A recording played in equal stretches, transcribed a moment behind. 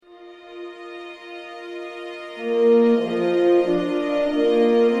Into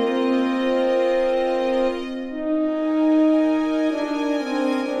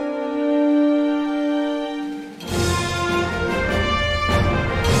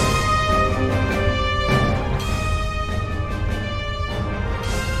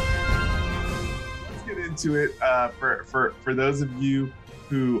it for those of you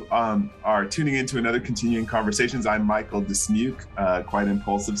who are tuning into another Continuing Conversations. I'm Michael Dismuke, quite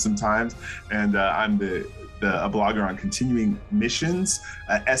impulsive sometimes, and I'm a blogger on Continuing Missions,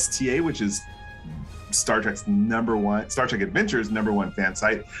 STA, which is Star Trek Adventures #1 fan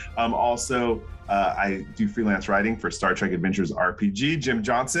site. Also, I do freelance writing for Star Trek Adventures RPG. Jim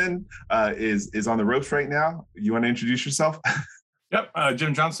Johnson is on the ropes right now. You want to introduce yourself? Yep,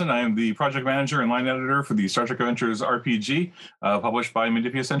 Jim Johnson. I am the project manager and line editor for the Star Trek Adventures RPG, published by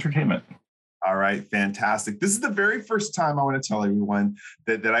Mendipius Entertainment. All right, fantastic. This is the very first time I want to tell everyone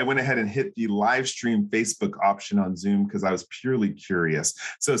that I went ahead and hit the live stream Facebook option on Zoom because I was purely curious.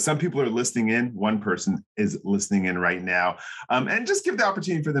 So some people are listening in. One person is listening in right now. And just give the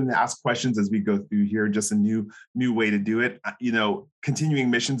opportunity for them to ask questions as we go through here. Just a new way to do it. Continuing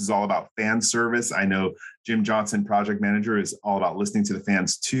Missions is all about fan service. I know Jim Johnson, project manager, is all about listening to the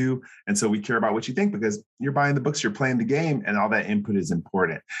fans too. And so we care about what you think because you're buying the books, you're playing the game, and all that input is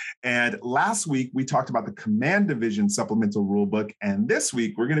important. And last week, we talked about the Command Division Supplemental Rulebook. And this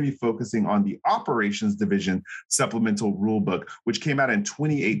week, we're going to be focusing on the Operations Division Supplemental Rulebook, which came out in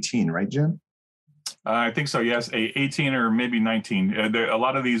 2018, right, Jim? I think so, yes. 18 or maybe 19. A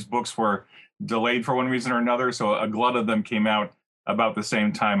lot of these books were delayed for one reason or another, so a glut of them came out about the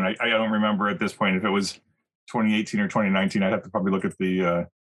same time. And I don't remember at this point if it was 2018 or 2019. I'd have to probably look at the,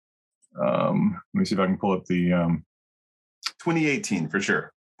 let me see if I can pull up the... 2018 for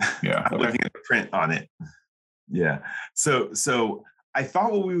sure. Yeah. I'm looking at the print on it. Yeah. So I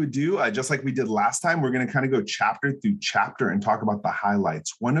thought what we would do, just like we did last time, we're going to kind of go chapter through chapter and talk about the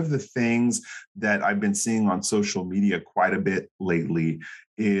highlights. One of the things that I've been seeing on social media quite a bit lately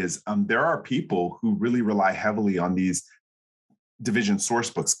is there are people who really rely heavily on these division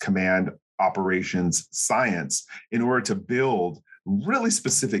source books, Command, Operations, Science, in order to build really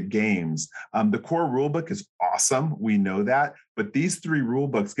specific games. The core rulebook is awesome. We know that. But these three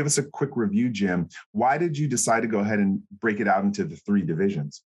rulebooks, give us a quick review, Jim. Why did you decide to go ahead and break it out into the three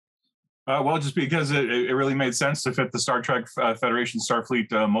divisions? Well, just because it really made sense to fit the Star Trek Federation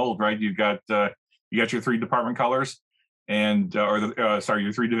Starfleet mold, right? You got your three department colors and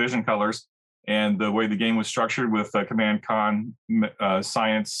your three division colors. And the way the game was structured with Command, Con,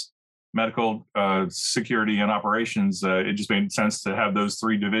 Science, Medical, Security, and Operations, it just made sense to have those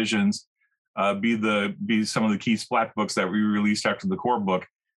three divisions be some of the key splat books that we released after the core book.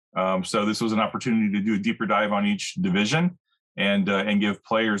 So this was an opportunity to do a deeper dive on each division and give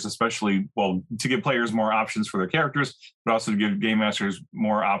players, to give players more options for their characters, but also to give game masters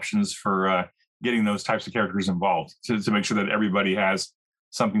more options for getting those types of characters involved to make sure that everybody has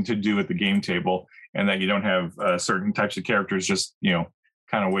something to do at the game table, and that you don't have certain types of characters just,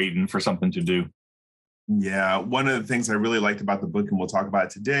 kind of waiting for something to do. Yeah. One of the things I really liked about the book, and we'll talk about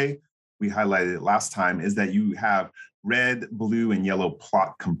it today, we highlighted it last time, is that you have red, blue, and yellow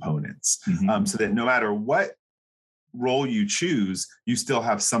plot components. Mm-hmm. So that no matter what role you choose, you still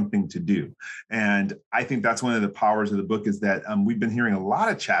have something to do. And I think that's one of the powers of the book is that we've been hearing a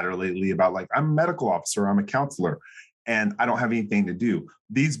lot of chatter lately about I'm a medical officer, I'm a counselor, and I don't have anything to do.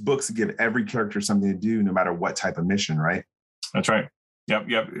 These books give every character something to do, no matter what type of mission, right? That's right. Yep.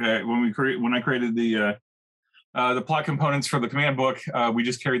 When I created the plot components for the Command book, we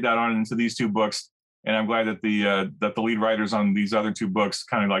just carried that on into these two books, and I'm glad that the lead writers on these other two books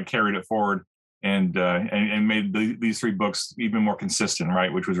kind of carried it forward and made these three books even more consistent,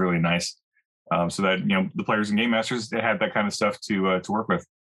 right? Which was really nice, so that the players and game masters, they had that kind of stuff to work with.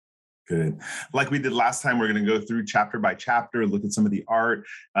 Good. Like we did last time, we're going to go through chapter by chapter, look at some of the art.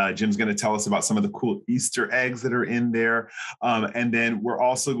 Jim's going to tell us about some of the cool Easter eggs that are in there. And then we're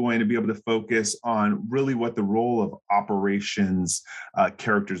also going to be able to focus on really what the role of operations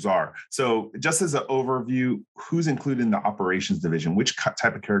characters are. So just as an overview, who's included in the operations division? Which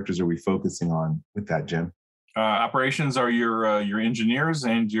type of characters are we focusing on with that, Jim? Operations are your engineers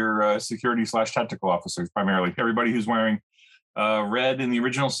and your security/tactical officers, primarily. Everybody who's wearing red in the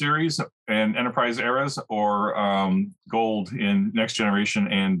original series and Enterprise eras, or gold in Next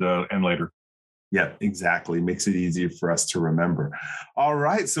Generation and later. Yeah, exactly. Makes it easier for us to remember. All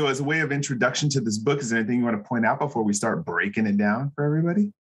right. So as a way of introduction to this book, is there anything you want to point out before we start breaking it down for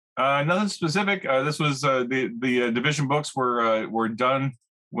everybody? Nothing specific. This was the division books were done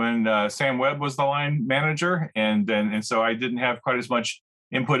when Sam Webb was the line manager, and so I didn't have quite as much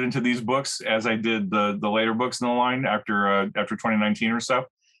input into these books as I did the later books in the line after 2019 or so.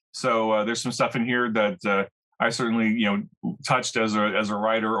 So there's some stuff in here that I certainly touched as a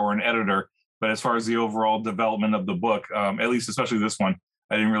writer or an editor. But as far as the overall development of the book, at least especially this one,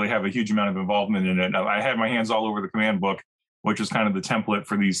 I didn't really have a huge amount of involvement in it. I had my hands all over the command book, which was kind of the template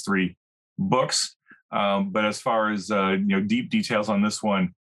for these 3 books. But as far as deep details on this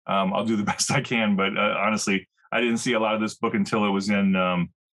one, I'll do the best I can. But honestly, I didn't see a lot of this book until it was in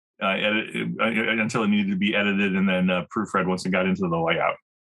until it needed to be edited and then proofread once it got into the layout.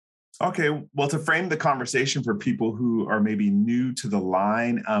 Okay, well, to frame the conversation for people who are maybe new to the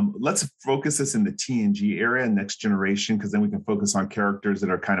line, let's focus this in the TNG area, next generation, because then we can focus on characters that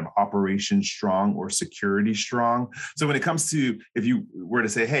are kind of operations strong or security strong. So when it comes to, if you were to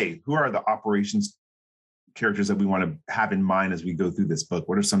say, hey, who are the operations characters that we want to have in mind as we go through this book,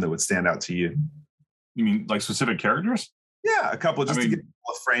 what are some that would stand out to you? You mean like specific characters? Yeah, a couple, just to get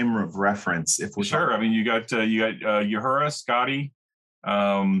a frame of reference. If we're sure. I mean, you got Uhura, Scotty,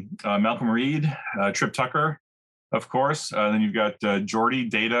 Malcolm Reed, Trip Tucker, of course. Then you've got Geordi,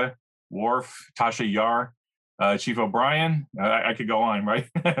 Data, Worf, Tasha Yar, Chief O'Brien. I could go on, right?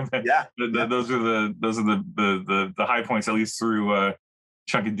 Yeah. Those are the high points, at least through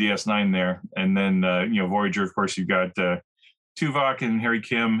chunky DS9 there. And then Voyager, of course, you've got Tuvok and Harry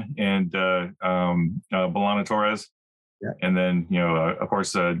Kim and B'Elanna Torres. Yeah. And then of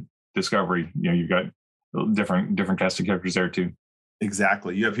course Discovery. You've got different cast of characters there too.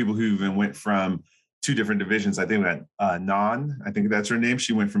 Exactly. You have people who even went from 2 different divisions. I think that Non, I think that's her name.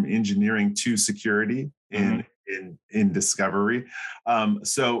 She went from engineering to security in Discovery.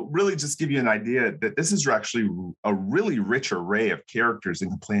 So really just give you an idea that this is actually a really rich array of characters that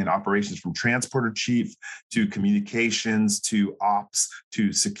can play in operations, from transporter chief to communications to ops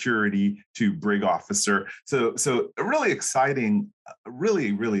to security to brig officer. So a really exciting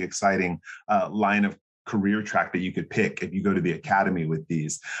line of career track that you could pick if you go to the academy with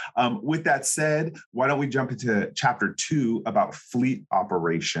these. With that said, why don't we jump into chapter 2 about fleet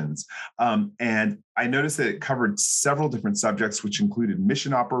operations? And I noticed that it covered several different subjects, which included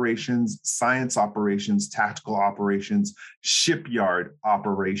mission operations, science operations, tactical operations, shipyard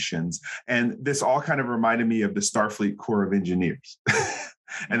operations. And this all kind of reminded me of the Starfleet Corps of Engineers.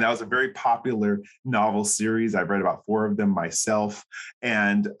 And that was a very popular novel series. I've read about 4 of them myself.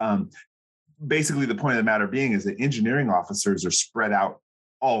 And basically, the point of the matter being is that engineering officers are spread out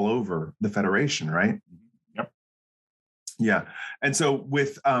all over the Federation, right? Yep. Yeah. And so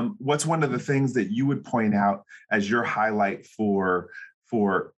with what's one of the things that you would point out as your highlight for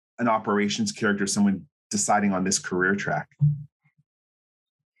an operations character, someone deciding on this career track?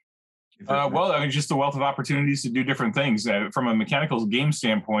 Well, I mean, just the wealth of opportunities to do different things. From a mechanical game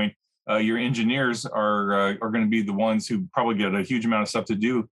standpoint, your engineers are going to be the ones who probably get a huge amount of stuff to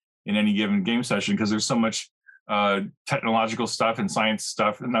do in any given game session, because there's so much technological stuff and science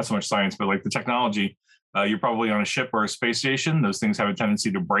stuff, and not so much science, but like the technology. You're probably on a ship or a space station. Those things have a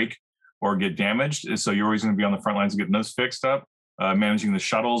tendency to break or get damaged. So you're always going to be on the front lines of getting those fixed up, managing the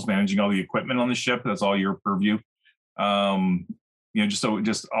shuttles, managing all the equipment on the ship. That's all your purview.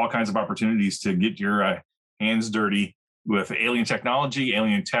 Just all kinds of opportunities to get your hands dirty with alien technology,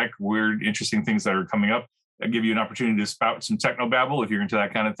 alien tech, weird, interesting things that are coming up. That give you an opportunity to spout some technobabble if you're into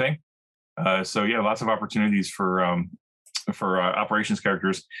that kind of thing. So yeah, lots of opportunities for operations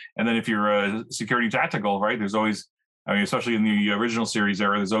characters. And then if you're a security tactical, right, there's always, I mean, especially in the original series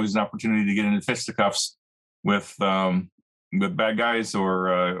era, there's always an opportunity to get into fisticuffs with bad guys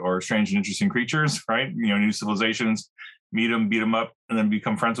or strange and interesting creatures, right? New civilizations, meet them, beat them up, and then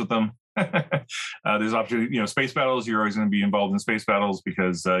become friends with them. There's opportunity, space battles. You're always going to be involved in space battles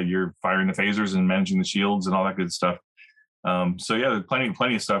because you're firing the phasers and managing the shields and all that good stuff. So yeah, there's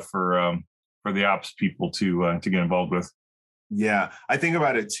plenty of stuff for the ops people to get involved with. Yeah, I think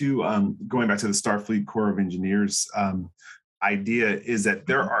about it too. Going back to the Starfleet Corps of Engineers idea is that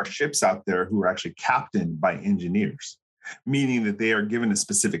there are ships out there who are actually captained by engineers, meaning that they are given a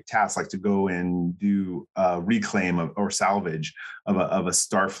specific task, like to go and do reclaim or salvage of a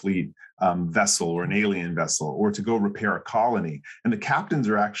Starfleet vessel or an alien vessel, or to go repair a colony. And the captains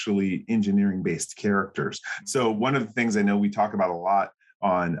are actually engineering-based characters. So one of the things I know we talk about a lot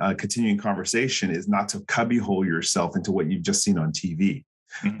on continuing conversation is not to cubbyhole yourself into what you've just seen on TV.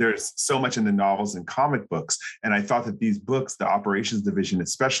 Mm-hmm. There's so much in the novels and comic books. And I thought that these books, the operations division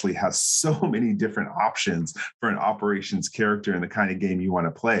especially, has so many different options for an operations character and the kind of game you want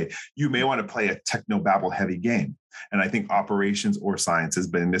to play. You may want to play a technobabble heavy game. And I think operations or sciences,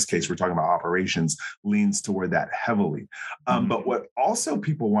 but in this case, we're talking about operations, leans toward that heavily. But what also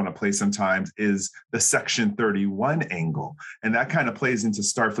people want to play sometimes is the Section 31 angle. And that kind of plays into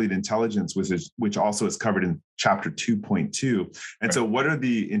Starfleet intelligence, which also is covered in chapter 2.2. And so what are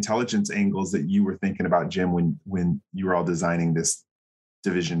the intelligence angles that you were thinking about, Jim, when you were all designing this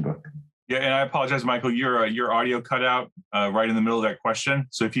division book? Yeah, and I apologize, Michael, your audio cut out right in the middle of that question.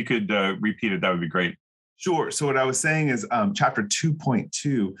 So if you could repeat it, that would be great. Sure. So what I was saying is chapter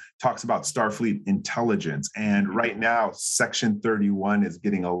 2.2 talks about Starfleet intelligence. And right now, Section 31 is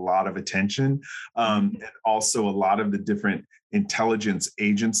getting a lot of attention. And also a lot of the different intelligence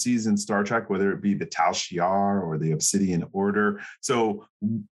agencies in Star Trek, whether it be the Tal Shiar or the Obsidian Order. So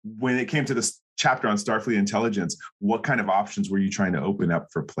when it came to this chapter on Starfleet intelligence, what kind of options were you trying to open up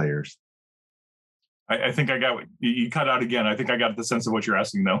for players? I think I got you cut out again. I think I got the sense of what you're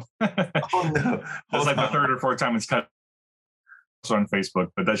asking, though. Oh no! That's like the third or fourth time it's cut on Facebook,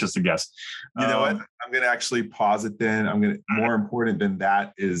 but that's just a guess. You know what? I'm going to actually pause it. Then more important than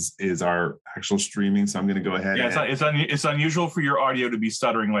that is our actual streaming. So I'm going to go ahead. Yeah, it's unusual for your audio to be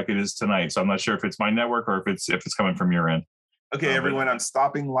stuttering like it is tonight. So I'm not sure if it's my network or if it's coming from your end. Okay, everyone, I'm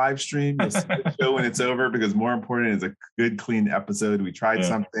stopping live stream. You'll see the show when it's over, because more important is a good, clean episode. We tried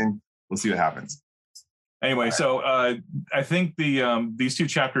something. We'll see what happens. Anyway, so I think these two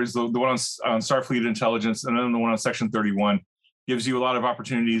chapters, the one on Starfleet intelligence and then the one on Section 31, gives you a lot of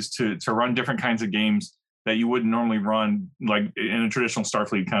opportunities to run different kinds of games that you wouldn't normally run, like in a traditional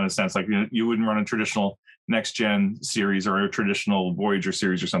Starfleet kind of sense. Like you wouldn't run a traditional Next Gen series or a traditional Voyager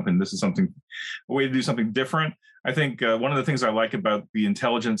series or something. This is a way to do something different. I think one of the things I like about the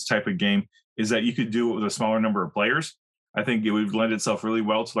intelligence type of game is that you could do it with a smaller number of players. I think it would lend itself really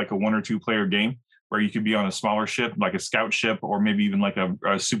well to like a 1 or 2 player game, where you could be on a smaller ship, like a scout ship, or maybe even like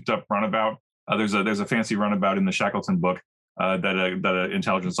a souped up runabout. There's a fancy runabout in the Shackleton book that an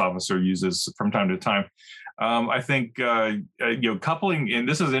intelligence officer uses from time to time. I think coupling, and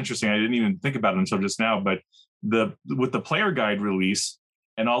this is interesting. I didn't even think about it until just now, but with the player guide release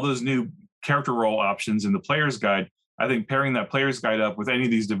and all those new character role options in the player's guide, I think pairing that player's guide up with any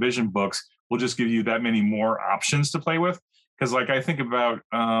of these division books will just give you that many more options to play with. Because like I think about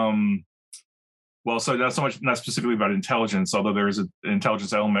so not specifically about intelligence, although there is an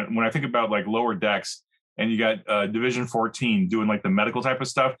intelligence element. When I think about like lower decks and you got Division 14 doing like the medical type of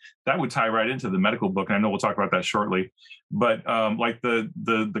stuff, that would tie right into the medical book. And I know we'll talk about that shortly. But like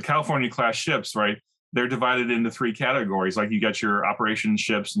the California class ships, right? They're divided into 3 categories. Like you got your operations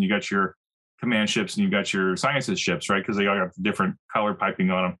ships and you got your command ships and you got your sciences ships, right? Because they all got different color piping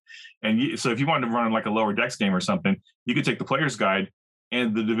on them. And so if you wanted to run like a lower decks game or something, you could take the player's guide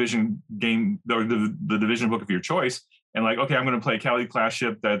and the division game, or the division book of your choice, and like, okay, I'm going to play a Cali class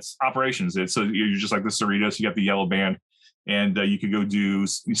ship that's operations. So you're just like the Cerritos, you got the yellow band, and you could go do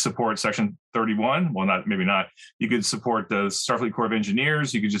support Section 31. Well, maybe not. You could support the Starfleet Corps of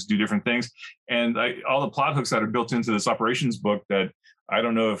Engineers. You could just do different things, and all the plot hooks that are built into this operations book that I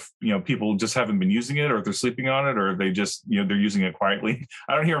don't know if people just haven't been using it, or if they're sleeping on it, or if they just they're using it quietly.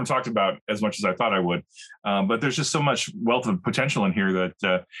 I don't hear them talked about as much as I thought I would. But there's just so much wealth of potential in here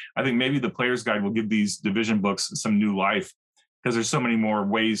that I think maybe the player's guide will give these division books some new life, because there's so many more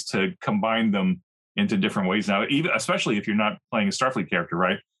ways to combine them into different ways now. Even especially if you're not playing a Starfleet character,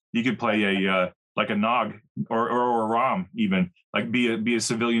 right? You could play a Nog or a ROM, even like be a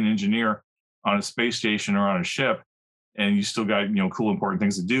civilian engineer on a space station or on a ship. And you still got cool important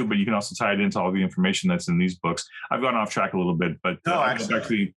things to do, but you can also tie it into all the information that's in these books. I've gone off track a little bit, but I'll go back to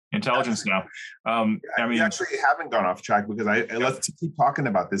the intelligence now. We actually haven't gone off track, because let's keep talking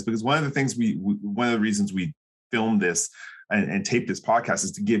about this, because one of the reasons we filmed this and tape this podcast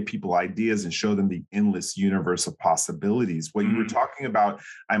is to give people ideas and show them the endless universe of possibilities. What you were talking about,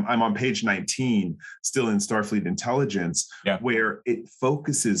 I'm on page 19, still in Starfleet Intelligence, where it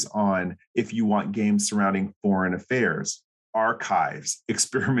focuses on if you want games surrounding foreign affairs, archives,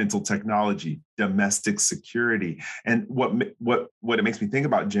 experimental technology, domestic security. And what it makes me think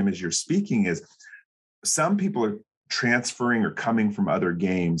about, Jim, as you're speaking, is some people are transferring or coming from other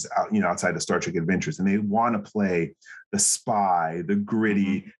games outside of Star Trek Adventures, and they want to play the spy, the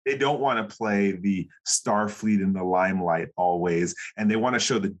gritty. They don't want to play the Starfleet in the limelight always, and they want to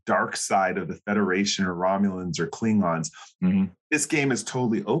show the dark side of the Federation or Romulans or Klingons. This game is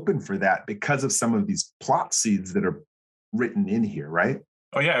totally open for that because of some of these plot seeds that are written in here, right?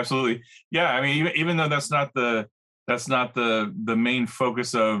 Oh yeah, absolutely. Yeah, I mean, even though that's not the main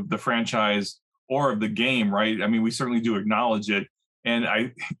focus of the franchise or of the game, right? I mean, we certainly do acknowledge it.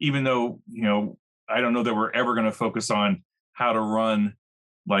 And even though, I don't know that we're ever going to focus on how to run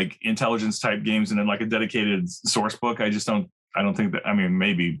like intelligence type games and then like a dedicated source book. I don't think that, I mean,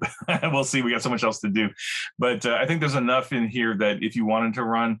 maybe we'll see. We got so much else to do, but I think there's enough in here that if you wanted to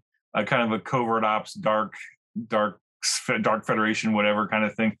run a kind of a covert ops, dark Federation, whatever kind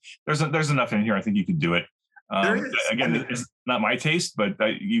of thing, there's enough in here. I think you could do it. Again, it's not my taste, but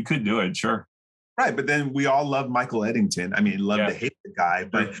you could do it. Sure. Right. But then we all love Michael Eddington. I mean, love to hate the guy,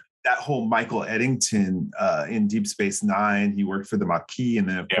 but that whole Michael Eddington in Deep Space Nine, he worked for the Maquis, and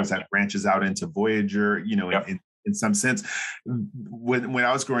then of course that branches out into Voyager, in some sense. When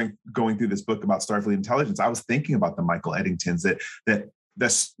I was going through this book about Starfleet intelligence, I was thinking about the Michael Eddingtons that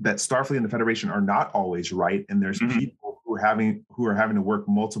Starfleet and the Federation are not always right, and there's people who are having to work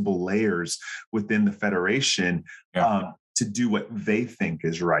multiple layers within the Federation to do what they think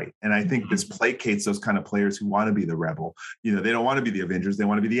is right. And I think this placates those kind of players who want to be the rebel. They don't want to be the Avengers; they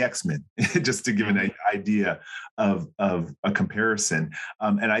want to be the X-Men. Just to give an idea of a comparison.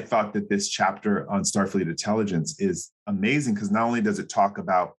 And I thought that this chapter on Starfleet intelligence is amazing because not only does it talk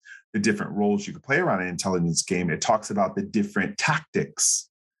about the different roles you could play around an intelligence game, it talks about the different tactics.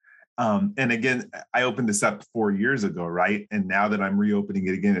 And again, I opened this up 4 years ago, right? And now that I'm reopening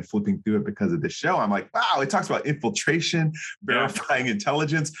it again and flipping through it because of the show, I'm like, wow, it talks about infiltration, verifying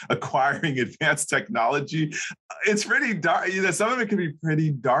intelligence, acquiring advanced technology. It's pretty dark. Some of it can be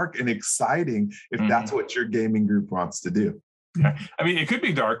pretty dark and exciting if that's what your gaming group wants to do. Yeah, I mean, it could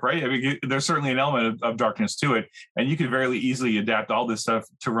be dark, right? I mean, there's certainly an element of darkness to it, and you could very easily adapt all this stuff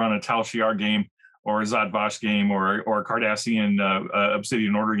to run a Tal Shiar game or a Zhat Vash game or a Cardassian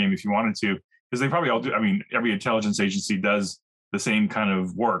Obsidian Order game if you wanted to, because they probably all do. I mean, every intelligence agency does the same kind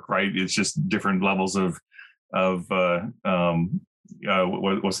of work, right? It's just different levels of what's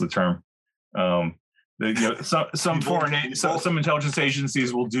the term? Some intelligence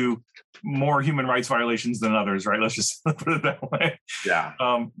agencies will do more human rights violations than others, right? Let's just put it that way. Yeah.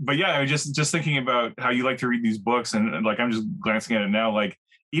 But yeah, I was just thinking about how you like to read these books, and like I'm just glancing at it now, like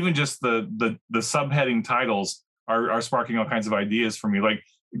even just the subheading titles are sparking all kinds of ideas for me. Like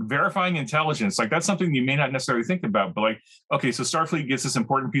verifying intelligence, like that's something you may not necessarily think about, but like, okay, so Starfleet gets this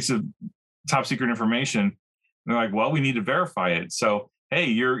important piece of top secret information, and they're like, well, we need to verify it. So hey,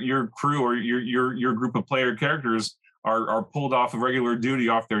 your crew or your group of player characters are pulled off of regular duty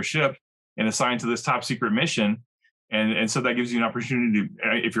off their ship and assigned to this top secret mission. And so that gives you an opportunity to,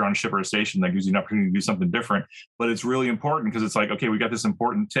 if you're on a ship or a station, that gives you an opportunity to do something different. But it's really important because it's like, okay, we got this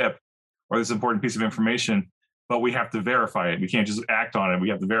important tip or this important piece of information, but we have to verify it. We can't just act on it. We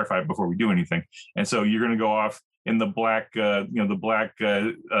have to verify it before we do anything. And so you're going to go off in the black,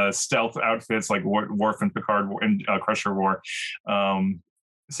 stealth outfits like Worf and Picard and Crusher wore.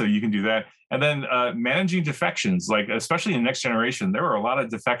 So you can do that. And then managing defections, like especially in Next Generation, there were a lot of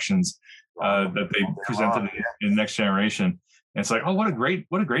defections that they presented in Next Generation. And it's like, oh, what a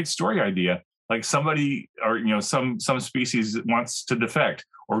great story idea. Like somebody or some species wants to defect,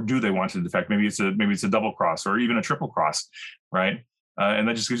 or do they want to defect? Maybe it's a double cross or even a triple cross, right? And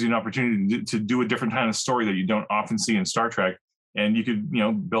that just gives you an opportunity to do a different kind of story that you don't often see in Star Trek. And you could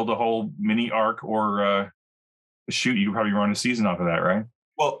build a whole mini arc or shoot. You could probably run a season off of that, right?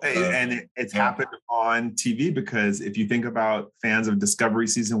 Well, and it's happened on TV, because if you think about fans of Discovery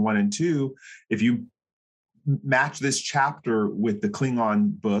season 1 and 2, if you match this chapter with the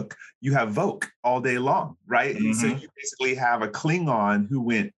Klingon book, you have Voq all day long, right? Mm-hmm. So you basically have a Klingon who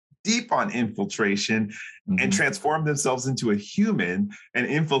went deep on infiltration and transformed themselves into a human and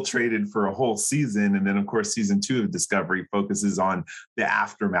infiltrated for a whole season. And then, of course, season 2 of Discovery focuses on the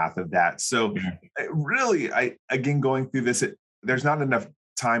aftermath of that. So really, going through this, there's not enough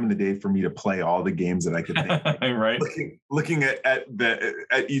time in the day for me to play all the games that I could think of. Right. Looking at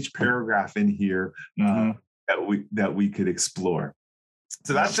each paragraph in here that we could explore.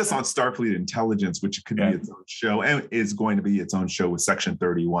 So that's just on Starfleet Intelligence, which could be its own show, and is going to be its own show with Section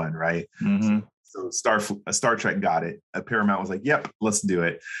 31, right? So Star Trek got it. Paramount was like, yep, let's do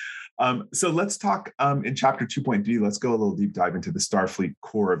it. So let's talk in chapter 2.3. Let's go a little deep dive into the Starfleet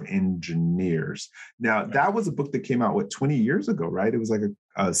Corps of Engineers. Now, that was a book that came out 20 years ago, right? It was like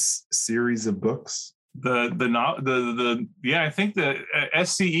a series of books. I think the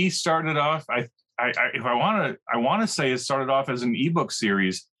SCE started off. I want to say it started off as an ebook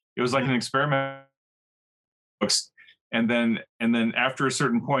series. It was like an experiment books, and then after a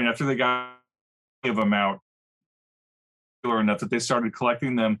certain point, after they got of them out enough that they started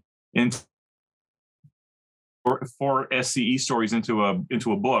collecting them into for SCE stories into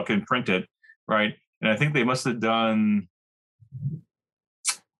a book and print it, right? And I think they must have done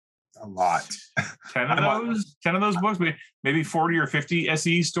a lot. 10 of those books, maybe 40 or 50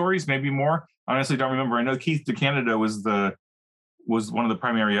 SCE stories, maybe more. Honestly, don't remember. I know Keith DeCanada was the was one of the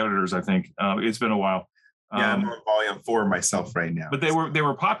primary editors, I think. It's been a while. Yeah, I'm on volume 4 myself right now. But they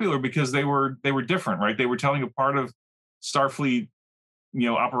were popular because they were different, right? They were telling a part of Starfleet,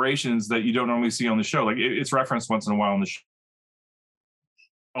 operations that you don't normally see on the show. Like it's referenced once in a while on the show.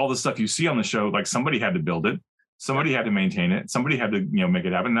 All the stuff you see on the show, like somebody had to build it, somebody had to maintain it, somebody had to make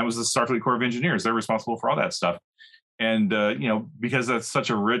it happen. And that was the Starfleet Corps of Engineers. They're responsible for all that stuff. And because that's such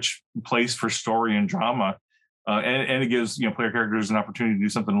a rich place for story and drama, and it gives player characters an opportunity to do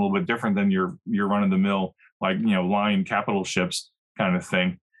something a little bit different than your run of the mill, like line capital ships kind of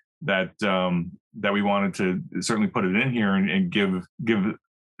thing. That we wanted to certainly put it in here and give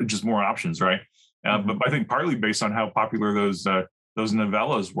just more options, right? But I think partly based on how popular those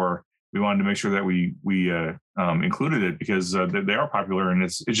novellas were, we wanted to make sure that we included it because they are popular, and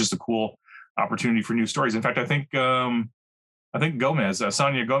it's just a cool opportunity for new stories. In fact, I think Gomez,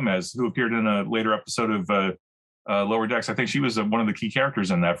 Sonia Gomez, who appeared in a later episode of Lower Decks, I think she was one of the key characters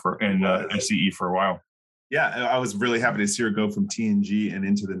in that in SCE for a while. Yeah, I was really happy to see her go from TNG and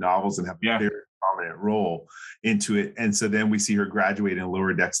into the novels and have a very prominent role into it. And so then we see her graduate in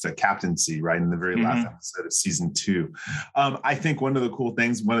Lower Decks to captaincy, right, in the very last episode of season 2. I think one of the cool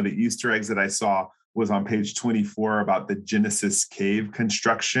things, one of the Easter eggs that I saw was on page 24 about the Genesis cave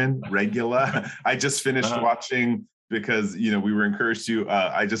construction, Regula. I just finished watching, because we were encouraged to.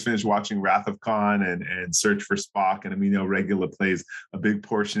 I just finished watching Wrath of Khan and Search for Spock, and Regula plays a big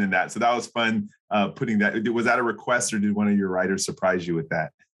portion in that. So that was fun putting that. Was that a request, or did one of your writers surprise you with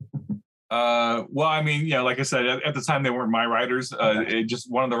that? Well, like I said, at the time they weren't my writers. It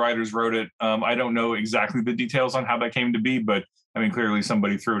just one of the writers wrote it. I don't know exactly the details on how that came to be, but clearly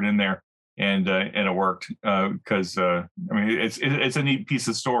somebody threw it in there, and it worked because it's a neat piece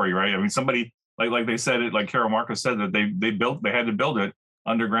of story, right? Somebody. Like they said it, like Carol Marcus said that they had to build it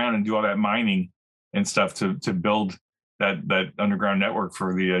underground and do all that mining and stuff to build that underground network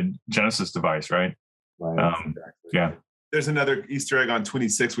for the Genesis device, right? Right. Exactly. Yeah. There's another Easter egg on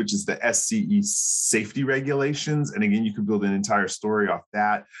 26, which is the SCE safety regulations, and again, you could build an entire story off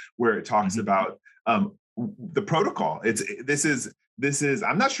that, where it talks about the protocol. This is,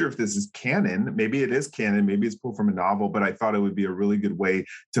 I'm not sure if this is canon. Maybe it is canon. Maybe it's pulled from a novel, but I thought it would be a really good way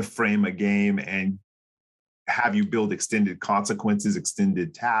to frame a game and have you build extended consequences,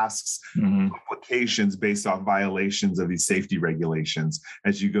 extended tasks, applications based off violations of these safety regulations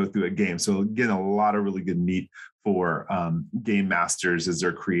as you go through a game. So again, a lot of really good meat for game masters as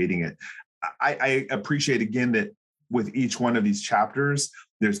they're creating it. I appreciate again that with each one of these chapters,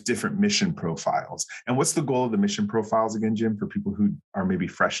 there's different mission profiles. And what's the goal of the mission profiles again, Jim, for people who are maybe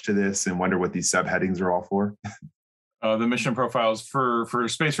fresh to this and wonder what these subheadings are all for? The mission profiles for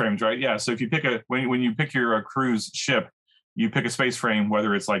space frames, right? Yeah. So if you pick when you pick your cruise ship, you pick a space frame,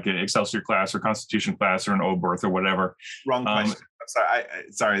 whether it's like an Excelsior class or Constitution class or an Oberth or whatever. Wrong question.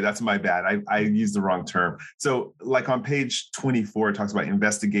 Sorry, that's my bad. I used the wrong term. So like on page 24, it talks about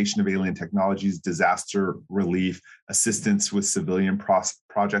investigation of alien technologies, disaster relief, assistance with civilian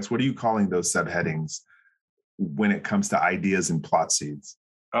projects. What are you calling those subheadings when it comes to ideas and plot seeds?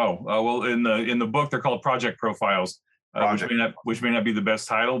 Well, in the book, they're called project profiles, which may not be the best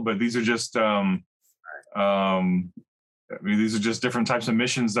title, but these are just these are just different types of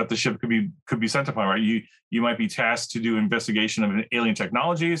missions that the ship could be sent upon, right? You might be tasked to do investigation of alien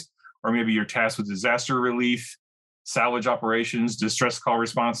technologies, or maybe you're tasked with disaster relief, salvage operations, distress call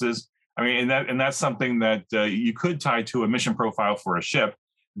responses. And that's something that you could tie to a mission profile for a ship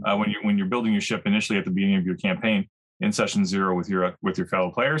when you're building your ship initially at the beginning of your campaign in session 0 with your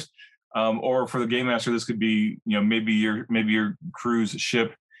fellow players, or for the game master, this could be maybe your cruise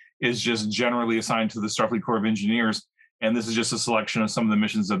ship is just generally assigned to the Starfleet Corps of Engineers. And this is just a selection of some of the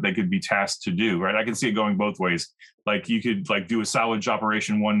missions that they could be tasked to do, right? I can see it going both ways. Like you could do a salvage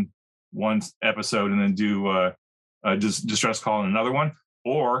operation one episode and then do a distress call in another one.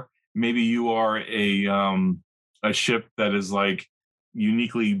 Or maybe you are a ship that is like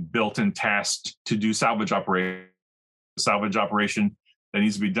uniquely built and tasked to do salvage operation that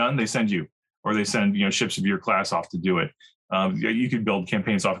needs to be done. They send you, or they send ships of your class off to do it. You could build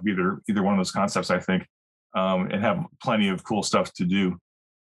campaigns off of either one of those concepts, I think. And have plenty of cool stuff to do.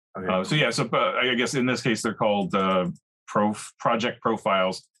 Okay. So I guess in this case they're called project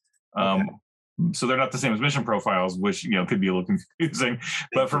profiles. Okay. So they're not the same as mission profiles, which could be a little confusing.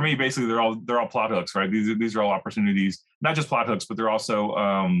 But for me, basically they're all plot hooks, right? These are all opportunities, not just plot hooks, but they're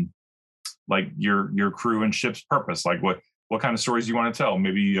also like your crew and ship's purpose. Like what kind of stories you want to tell?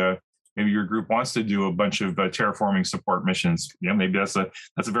 Maybe your group wants to do a bunch of terraforming support missions. Maybe that's a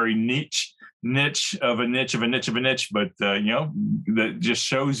very niche of a niche, but that just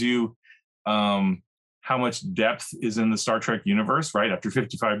shows you how much depth is in the Star Trek universe, right? After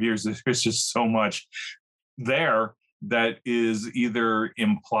 55 years, there's just so much there that is either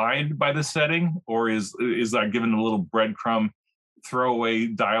implied by the setting or is like given a little breadcrumb throwaway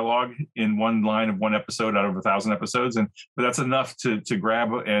dialogue in one line of one episode out of 1,000 episodes. But that's enough to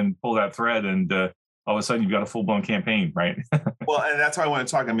grab and pull that thread, and all of a sudden you've got a full-blown campaign, right? Well, and that's why I want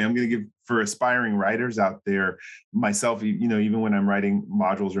to talk. I mean, I'm going to give, for aspiring writers out there, myself, even when I'm writing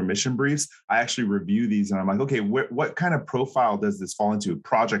modules or mission briefs, I actually review these and I'm like, okay, what kind of profile does this fall into?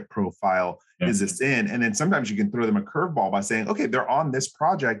 Project profile is this in? And then sometimes you can throw them a curveball by saying, okay, they're on this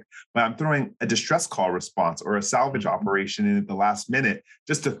project, but I'm throwing a distress call response or a salvage operation in at the last minute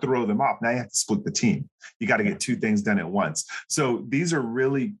just to throw them off. Now you have to split the team. You got to get two things done at once. So these are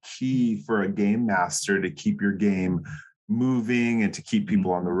really key for a game master to keep your game moving and to keep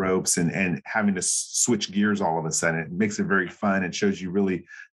people on the ropes, and having to switch gears all of a sudden. It makes it very fun. It shows you really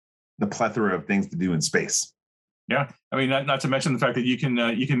the plethora of things to do in space. Yeah, I mean, not to mention the fact that you can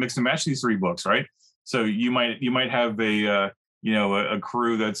mix and match these three books, right? So you might have a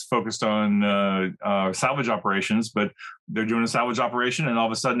crew that's focused on salvage operations, but they're doing a salvage operation, and all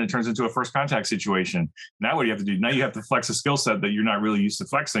of a sudden it turns into a first contact situation. Now what do you have to do? Now you have to flex a skill set that you're not really used to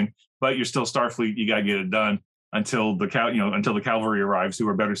flexing, but you're still Starfleet. You got to get it done until the cavalry arrives, who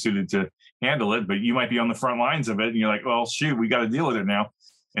are better suited to handle it. But you might be on the front lines of it, and you're like, well, shoot, we got to deal with it now,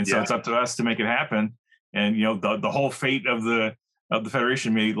 and so it's up to us to make it happen. And the whole fate of the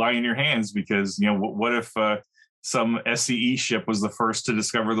Federation may lie in your hands, because what if some SCE ship was the first to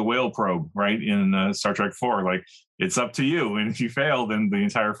discover the whale probe, right, in Star Trek IV? Like, it's up to you, and if you fail, then the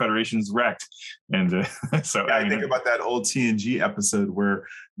entire Federation's wrecked. And so I think about that old TNG episode where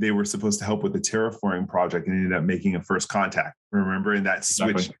they were supposed to help with the terraforming project and ended up making a first contact. Remember, in that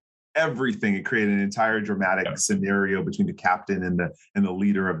switch everything. It created an entire dramatic scenario between the captain and the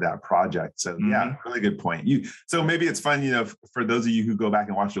leader of that project. So yeah, really good point. So maybe it's fun, for those of you who go back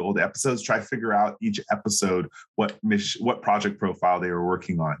and watch the old episodes, try to figure out each episode what project profile they were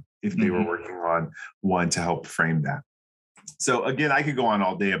working on, if they were working on one to help frame that. So again, I could go on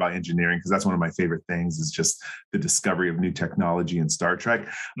all day about engineering, because that's one of my favorite things, is just the discovery of new technology in Star Trek.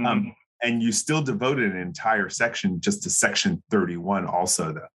 And you still devoted an entire section just to Section 31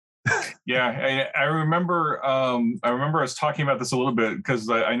 also, though. Yeah, I remember I was talking about this a little bit, because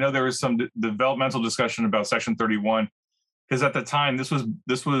I know there was some developmental discussion about Section 31, because at the time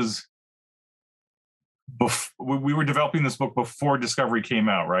we were developing this book before Discovery came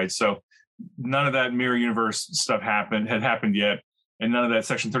out, right? So none of that mirror universe stuff had happened yet, and none of that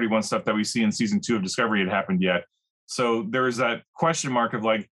Section 31 stuff that we see in season 2 of Discovery had happened yet. So there was that question mark of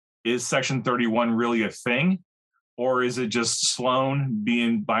like, is Section 31 really a thing? Or is it just Sloan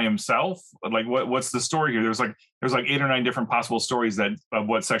being by himself? Like, what's the story here? There's like 8 or 9 different possible stories of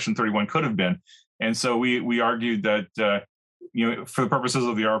what Section 31 could have been. And so we argued that, for the purposes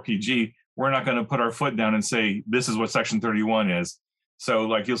of the RPG, we're not going to put our foot down and say, this is what Section 31 is. So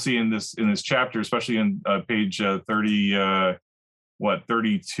like you'll see in this chapter, especially in page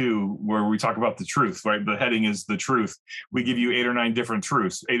 32, where we talk about the truth, right? The heading is the truth. We give you 8 or 9 different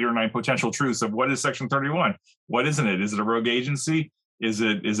truths, 8 or 9 potential truths of what is Section 31. What isn't it? Is it a rogue agency? Is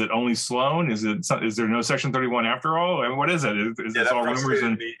it only Sloan? Is there no Section 31 after all? I mean, what is it? Is it all rumors?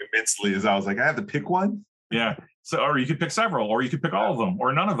 And me immensely, as I was like, I have to pick one. Yeah. So, or you could pick several, or you could pick all of them,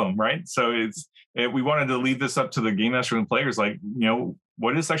 or none of them, right? So we wanted to leave this up to the game master and players. Like,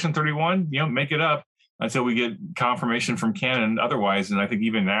 what is Section 31? Make it up until we get confirmation from canon otherwise. And I think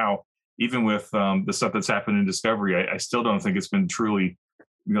even now, even with the stuff that's happened in Discovery, I still don't think it's been truly,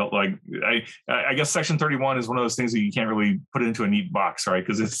 I guess Section 31 is one of those things that you can't really put into a neat box, right?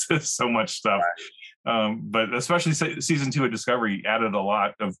 Because it's so much stuff. But especially season 2 of Discovery added a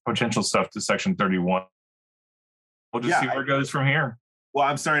lot of potential stuff to Section 31. We'll just see where it goes from here. Well,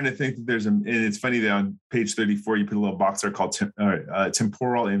 I'm starting to think that and it's funny that on page 34, you put a little box there called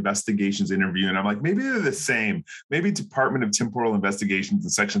Temporal Investigations Interview. And I'm like, maybe they're the same. Maybe Department of Temporal Investigations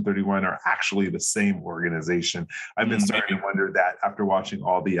and Section 31 are actually the same organization. I've been starting to wonder that after watching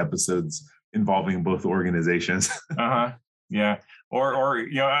all the episodes involving both organizations. Yeah. Or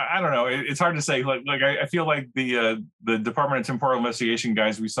I don't know. It's hard to say. Like I feel like the Department of Temporal Investigation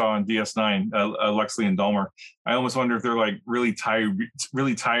guys we saw on DS9, Luxley and Dulmer, I almost wonder if they're like really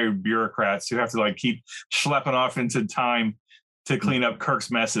tired bureaucrats who have to like keep schlepping off into time to clean up Kirk's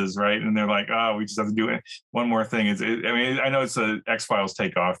messes, right? And they're like, we just have to do it. One more thing. I know it's a X-Files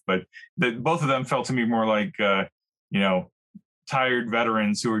takeoff, but both of them felt to me more like tired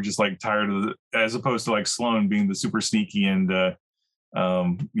veterans who are just like tired of as opposed to like Sloan being the super sneaky and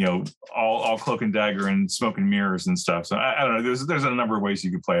all cloak and dagger and smoke and mirrors and stuff. So I don't know. There's a number of ways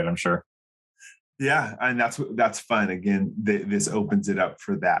you could play it, I'm sure. Yeah, and that's fun. Again, this opens it up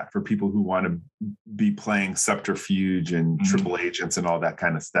for that, for people who want to be playing subterfuge and triple agents and all that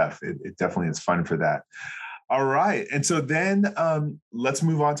kind of stuff. It definitely is fun for that. All right. And so then let's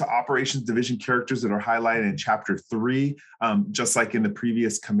move on to operations division characters that are highlighted in chapter 3. Just like in the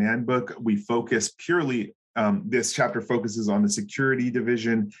previous command book, we focus purely, this chapter focuses on the security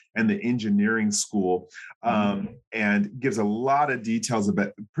division and the engineering school, and gives a lot of details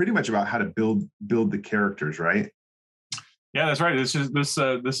about pretty much about how to build the characters, right? Yeah, that's right. This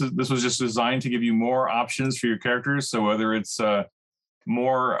was just designed to give you more options for your characters. So whether it's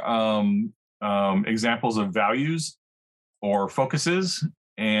more examples of values or focuses,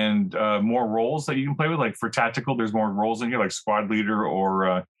 and more roles that you can play with. Like for tactical, there's more roles in here, like squad leader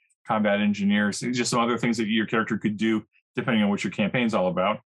or combat engineer. So just some other things that your character could do depending on what your campaign's all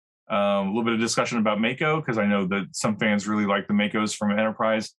about. A little bit of discussion about Mako, because I know that some fans really like the Makos from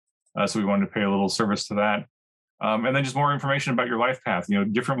Enterprise, so we wanted to pay a little service to that. And then just more information about your life path.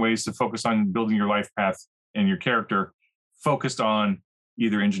 Different ways to focus on building your life path and your character, focused on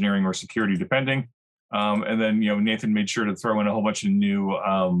either engineering or security, depending. And then, Nathan made sure to throw in a whole bunch of new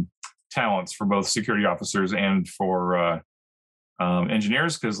talents for both security officers and for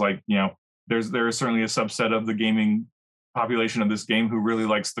engineers, because, there is certainly a subset of the gaming population of this game who really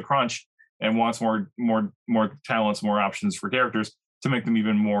likes the crunch and wants more talents, more options for characters to make them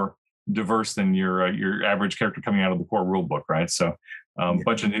even more diverse than your average character coming out of the core rule book, right? So,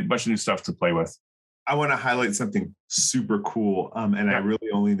 bunch of new stuff to play with. I want to highlight something super cool, and I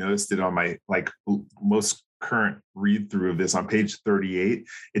really only noticed it on my most current read through of this on page 38.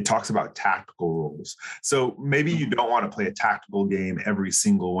 It talks about tactical roles. So maybe you don't want to play a tactical game every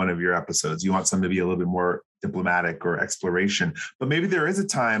single one of your episodes. You want some to be a little bit more diplomatic or exploration. But maybe there is a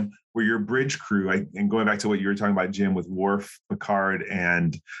time where your bridge crew, and going back to what you were talking about, Jim, with Worf, Picard,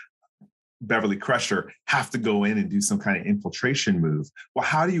 and Beverly Crusher, have to go in and do some kind of infiltration move. Well,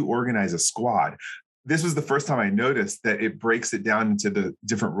 how do you organize a squad? This was the first time I noticed that it breaks it down into the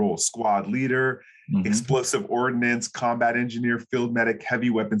different roles: squad leader, explosive ordnance, combat engineer, field medic, heavy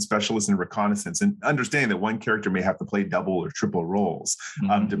weapon specialist, and reconnaissance. And understanding that one character may have to play double or triple roles,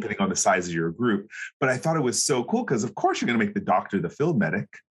 depending on the size of your group. But I thought it was so cool because, of course, you're going to make the doctor the field medic.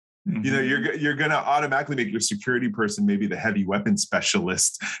 You're going to automatically make your security person maybe the heavy weapon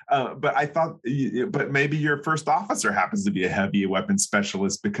specialist. But maybe your first officer happens to be a heavy weapon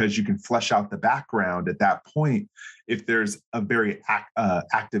specialist, because you can flesh out the background at that point. If there's a very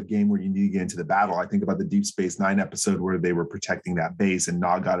active game where you need to get into the battle, I think about the Deep Space Nine episode where they were protecting that base and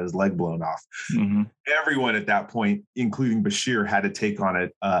Nog got his leg blown off. Everyone at that point, including Bashir, had to take on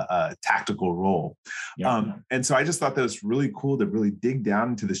a tactical role. And so I just thought that was really cool to really dig down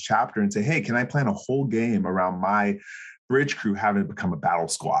into this chapter and say, hey, can I plan a whole game around my bridge crew having to become a battle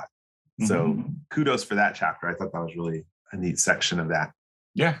squad? So kudos for that chapter. I thought that was really a neat section of that.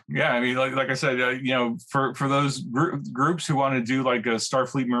 Yeah. I mean, like I said, for those groups who want to do like a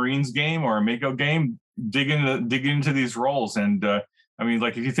Starfleet Marines game or a Mako game, dig into these roles. And I mean,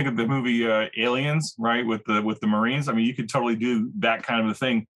 like if you think of the movie Aliens, right, with the Marines, I mean, you could totally do that kind of a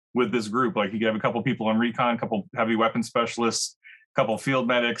thing with this group. Like you could have a couple people on recon, a couple heavy weapon specialists, a couple field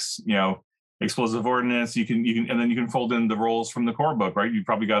medics, explosive ordnance. You can, and then you can fold in the roles from the core book, right? You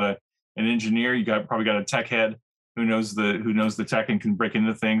probably got an engineer, probably got a tech head who knows the tech and can break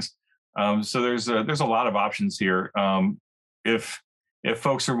into things. So there's a lot of options here. If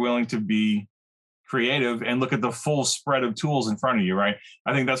folks are willing to be creative and look at the full spread of tools in front of you, right?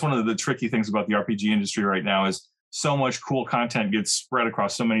 I think that's one of the tricky things about the RPG industry right now is so much cool content gets spread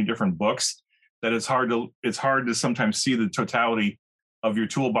across so many different books that it's hard to sometimes see the totality of your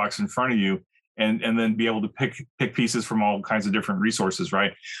toolbox in front of you and then be able to pick pieces from all kinds of different resources,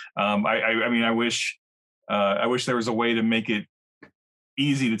 right? I wish there was a way to make it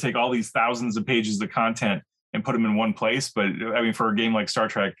easy to take all these thousands of pages of content and put them in one place. But I mean, for a game like Star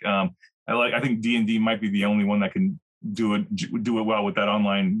Trek, I think D&D might be the only one that can do it well with that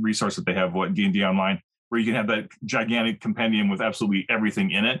online resource that they have, D&D Online, where you can have that gigantic compendium with absolutely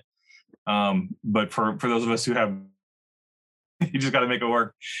everything in it. But for those of us who have, you just got to make it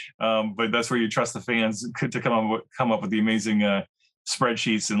work. But that's where you trust the fans to come up with the amazing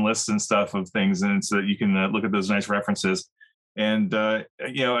spreadsheets and lists and stuff of things, and so that you can look at those nice references. And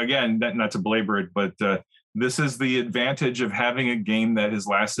again, not to belabor it, but this is the advantage of having a game that has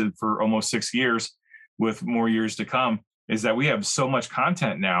lasted for almost 6 years, with more years to come, is that we have so much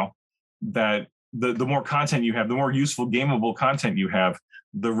content now that the more content you have, the more useful gameable content you have,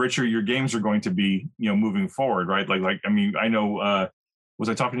 the richer your games are going to be, moving forward, right? I mean, I know, was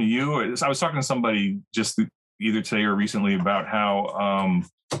I talking to you? I was talking to somebody just either today or recently about how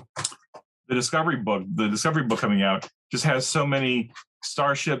the Discovery book coming out just has so many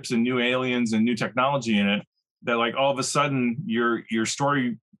starships and new aliens and new technology in it that like all of a sudden your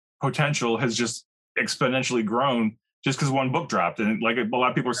story potential has just exponentially grown just because one book dropped. And like a lot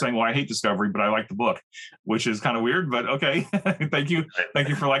of people are saying, well, I hate Discovery, but I like the book, which is kind of weird, but okay. Thank you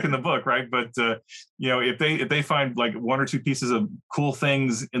for liking the book. Right. But if they find like one or two pieces of cool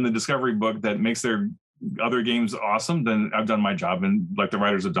things in the Discovery book that makes their other games awesome, then I've done my job, and like the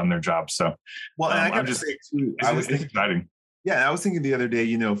writers have done their job. So well, and I gotta say too, it's exciting. Yeah, I was thinking the other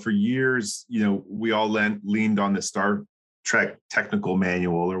day, for years, we all leaned on the Star Trek technical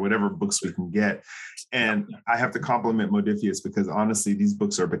manual or whatever books we can get. And I have to compliment Modiphius because honestly, these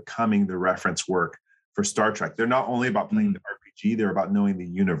books are becoming the reference work for Star Trek. They're not only about playing the RPG, they're about knowing the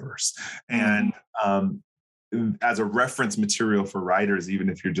universe. And as a reference material for writers, even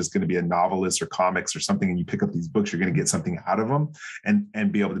if you're just going to be a novelist or comics or something and you pick up these books, you're going to get something out of them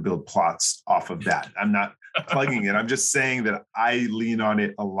and be able to build plots off of that. I'm not plugging it. I'm just saying that I lean on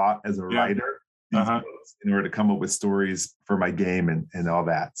it a lot as a writer in order to come up with stories for my game and all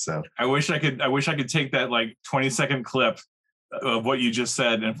that. So I wish I could take that like 20-second clip of what you just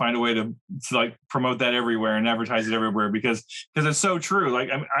said and find a way to like promote that everywhere and advertise it everywhere because it's so true. Like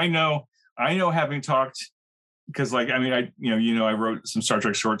I know having talked, because like I wrote some Star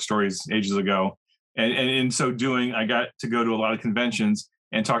Trek short stories ages ago, and in so doing I got to go to a lot of conventions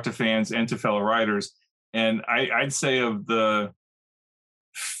and talk to fans and to fellow writers, and I'd say of the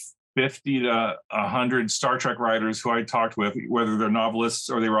 50 to 100 Star Trek writers who I talked with, whether they're novelists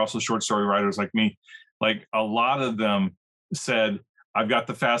or they were also short story writers like me, like a lot of them said, I've got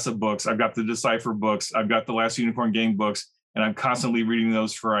the FASA books, I've got the Decipher books, I've got the Last Unicorn game books, and I'm constantly reading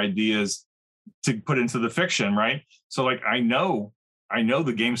those for ideas to put into the fiction, right? So like I know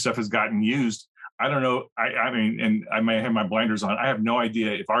the game stuff has gotten used. I don't know. I mean, and I might have my blinders on. I have no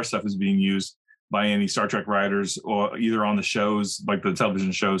idea if our stuff is being used by any Star Trek writers or either on the shows, like the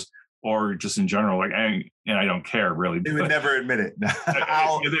television shows, or just in general. Like, and I don't care really. They would never admit it. They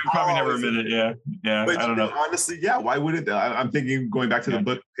would probably never admit it. Yeah. But I don't know. Honestly, yeah. Why would it? I'm thinking going back to the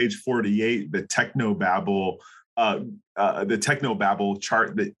book, page 48, the technobabble. The technobabble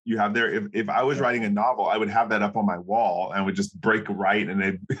chart that you have there. If I was writing a novel, I would have that up on my wall and would just break right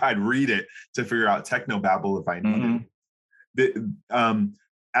and I'd read it to figure out technobabble if I needed.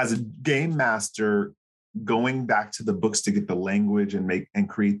 As a game master, going back to the books to get the language and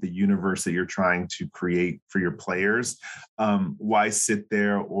create the universe that you're trying to create for your players, why sit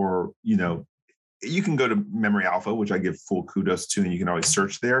there or you can go to Memory Alpha, which I give full kudos to, and you can always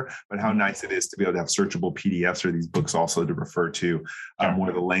search there. But how nice it is to be able to have searchable PDFs or these books also to refer to,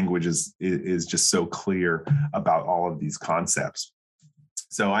 where the language is just so clear about all of these concepts.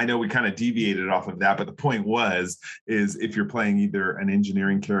 So I know we kind of deviated off of that, but the point is if you're playing either an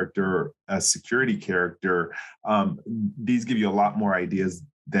engineering character or a security character, these give you a lot more ideas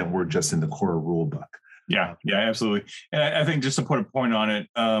than were just in the core rule book. Yeah, absolutely. And I think just to put a point on it,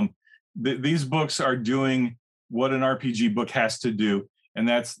 these books are doing what an RPG book has to do, and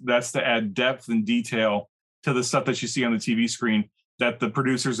that's to add depth and detail to the stuff that you see on the TV screen that the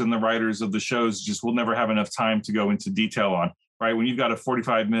producers and the writers of the shows just will never have enough time to go into detail on, right? When you've got a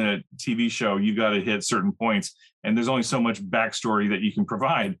 45-minute TV show, you've got to hit certain points, and there's only so much backstory that you can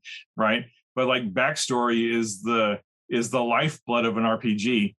provide, right? But like backstory is the lifeblood of an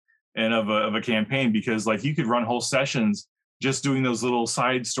RPG and of a campaign, because like you could run whole sessions just doing those little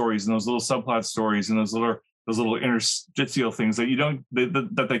side stories and those little subplot stories and those little interstitial things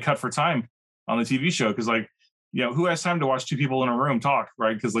that they cut for time on the TV show. Because like, who has time to watch two people in a room talk,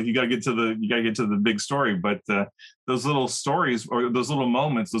 right? Because like you got to get to the big story. But those little stories or those little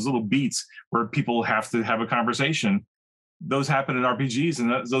moments, those little beats where people have to have a conversation, those happen in RPGs,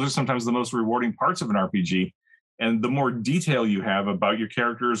 and those are sometimes the most rewarding parts of an RPG. And the more detail you have about your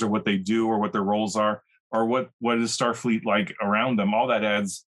characters or what they do or what their roles are, or what is Starfleet like around them, all that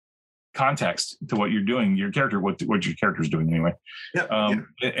adds context to what you're doing, your character, what your character's doing anyway.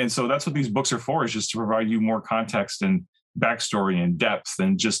 And so that's what these books are for, is just to provide you more context and backstory and depth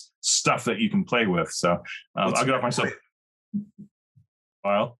and just stuff that you can play with. So I'll get off myself.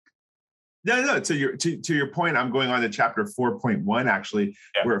 Well, No. To your point, I'm going on to chapter 4.1 actually,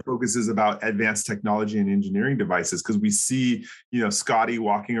 where it focuses about advanced technology and engineering devices. Because we see, Scotty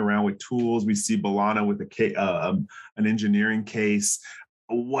walking around with tools. We see B'Elanna with an engineering case.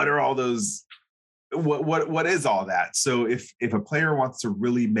 What are all those? What is all that? So if a player wants to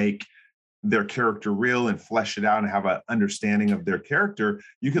really make their character real and flesh it out and have an understanding of their character,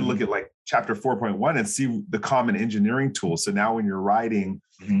 you can look at like chapter 4.1 and see the common engineering tools. So now when you're writing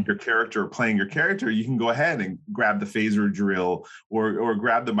your character, playing your character, you can go ahead and grab the phaser drill or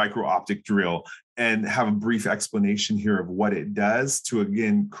grab the micro optic drill and have a brief explanation here of what it does to,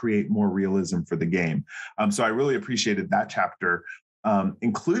 again, create more realism for the game. So I really appreciated that chapter,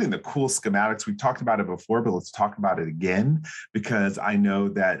 including the cool schematics. We talked about it before, but let's talk about it again, because I know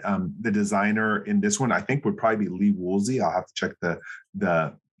that the designer in this one, I think, would probably be Lee Woolsey. I'll have to check the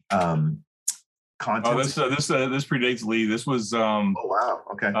content. Oh, this predates Lee. This was oh wow,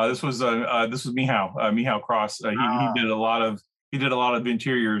 okay. This was Michal Cross. He did a lot of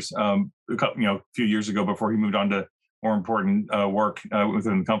interiors a few years ago before he moved on to more important work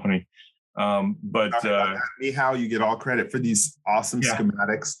within the company. But Michal, you get all credit for these awesome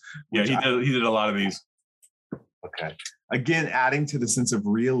schematics. Yeah, he did a lot of these. Okay. Again, adding to the sense of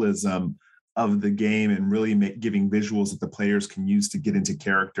realism of the game and really giving visuals that the players can use to get into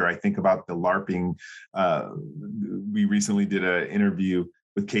character. I think about the LARPing. We recently did an interview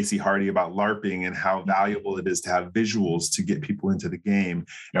with Casey Hardy about LARPing and how valuable it is to have visuals to get people into the game.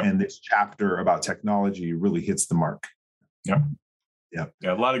 Yep. And this chapter about technology really hits the mark. Yeah. Yeah,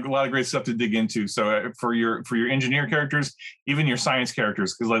 a lot of great stuff to dig into. So for your engineer characters, even your science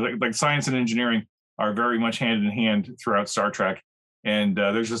characters, because like science and engineering are very much hand in hand throughout Star Trek. And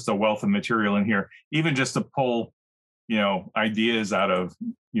there's just a wealth of material in here, even just to pull, ideas out of,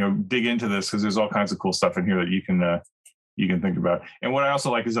 dig into this, because there's all kinds of cool stuff in here that you can think about. And what I also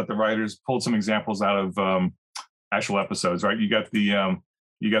like is that the writers pulled some examples out of actual episodes, right? You got the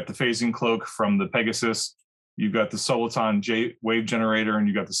phasing cloak from the Pegasus, you got the Soliton wave generator, and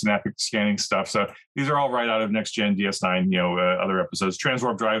you got the synaptic scanning stuff. So these are all right out of Next Gen DS9, other episodes.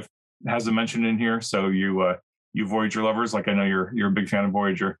 Transwarp drive has a mention in here, so you Voyager lovers, like I know you're a big fan of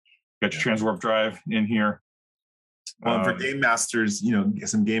Voyager, got your Transwarp drive in here. Well, for Game Masters,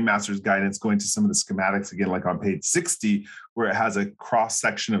 some Game Masters guidance, going to some of the schematics again, like on page 60, where it has a cross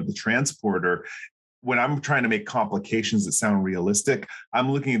section of the transporter. When I'm trying to make complications that sound realistic,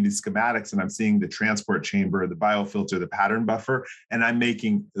 I'm looking at these schematics and I'm seeing the transport chamber, the biofilter, the pattern buffer, and I'm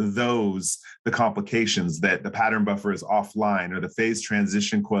making those the complications, that the pattern buffer is offline or the phase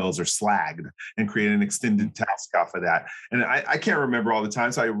transition coils are slagged, and create an extended task off of that. And I can't remember all the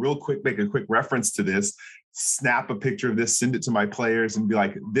time, so I make a quick reference to this, snap a picture of this, send it to my players and be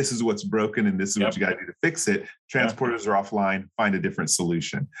like, this is what's broken and this is what you got to do to fix it. Transporters are offline, find a different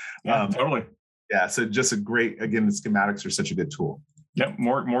solution. Totally. Yeah, so just a great, again, the schematics are such a good tool. Yep,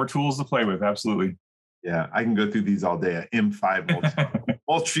 more tools to play with, absolutely. Yeah, I can go through these all day. M5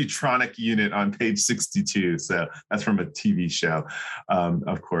 Ultratronic unit on page 62. So that's from a TV show,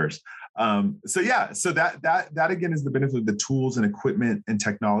 of course. So that again is the benefit of the tools and equipment and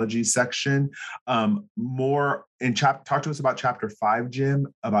technology section. More in talk to us about chapter 5, Jim,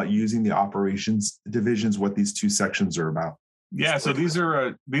 about using the operations divisions, what these two sections are about. Yeah, so these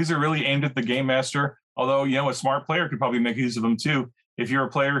are really aimed at the game master. Although a smart player could probably make use of them too. If you're a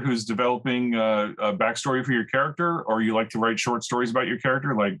player who's developing a backstory for your character, or you like to write short stories about your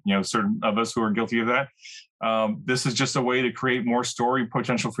character, like certain of us who are guilty of that, this is just a way to create more story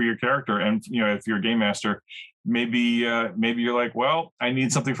potential for your character. And if you're a game master, maybe you're like, well, I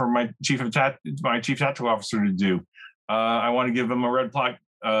need something for my chief tactical officer to do. I want to give them a red plot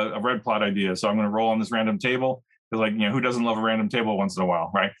idea, so I'm going to roll on this random table. Because who doesn't love a random table once in a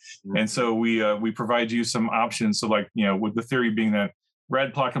while, right? Mm-hmm. And so we provide you some options. So with the theory being that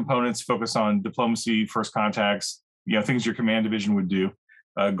red plot components focus on diplomacy, first contacts, things your command division would do.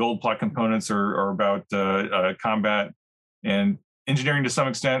 Gold plot components are about combat and engineering to some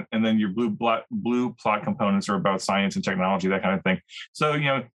extent, and then your blue plot components are about science and technology, that kind of thing. So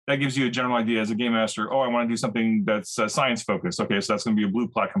that gives you a general idea as a game master. Oh, I want to do something that's science focused. Okay, so that's going to be a blue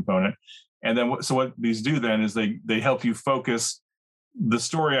plot component. And then, so what these do then is they help you focus the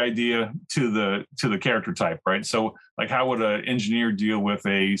story idea to the character type, right? So, like, how would an engineer deal with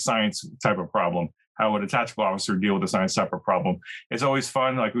a science type of problem? How would a tactical officer deal with a science type of problem? It's always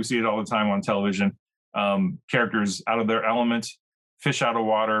fun, like we see it all the time on television. Characters out of their element, fish out of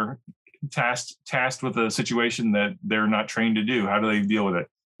water, tasked with a situation that they're not trained to do. How do they deal with it?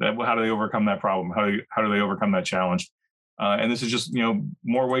 How do they overcome that problem? How do they overcome that challenge? And this is just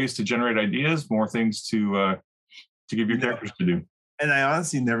more ways to generate ideas, more things to give your characters to do. And I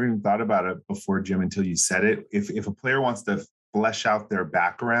honestly never even thought about it before, Jim, until you said it. If a player wants to flesh out their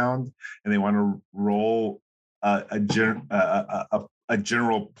background and they want to roll a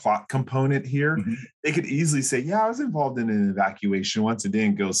general plot component here, mm-hmm. they could easily say, yeah, I was involved in an evacuation once. It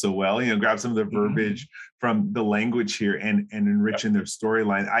didn't go so well. Grab some of the verbiage from the language here and enrich in their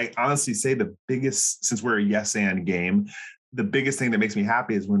storyline. I honestly say the biggest, since we're a yes and game, the biggest thing that makes me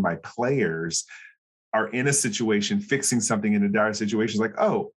happy is when my players are in a situation, fixing something in a dire situation. Like,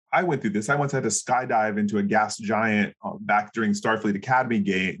 oh, I went through this. I once had to skydive into a gas giant back during Starfleet Academy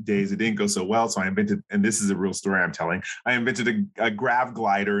days. It didn't go so well. So I invented, and this is a real story I'm telling, I invented a grav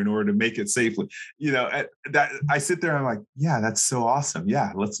glider in order to make it safely. That I sit there and I'm like, yeah, that's so awesome.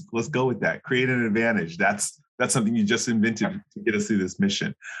 Yeah, let's go with that. Create an advantage. That's something you just invented to get us through this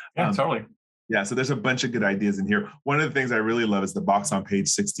mission. Yeah, totally. Yeah, so there's a bunch of good ideas in here. One of the things I really love is the box on page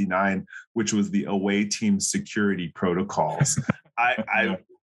 69, which was the away team security protocols.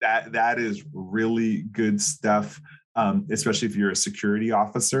 That is really good stuff, especially if you're a security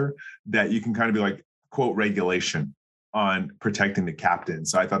officer, that you can kind of be like, quote, regulation on protecting the captain.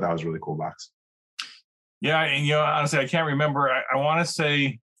 So I thought that was really cool, box. Yeah, and honestly, I can't remember. I want to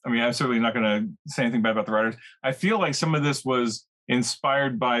say, I'm certainly not going to say anything bad about the writers. I feel like some of this was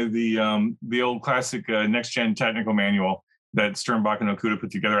inspired by the old classic Next Gen technical manual that Sternbach and Okuda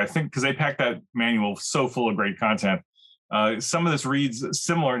put together. I think because they packed that manual so full of great content. Some of this reads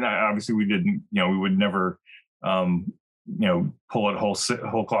similar. Now, obviously, we didn't. We would never, pull it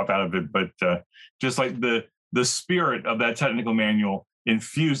whole cloth out of it. But just like the spirit of that technical manual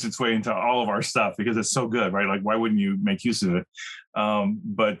infused its way into all of our stuff because it's so good, right? Like, why wouldn't you make use of it?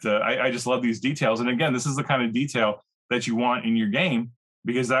 But I just love these details. And again, this is the kind of detail that you want in your game,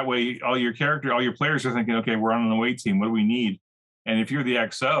 because that way all your players are thinking, okay, we're on an away team. What do we need? And if you're the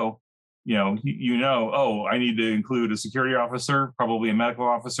XO, oh, I need to include a security officer, probably a medical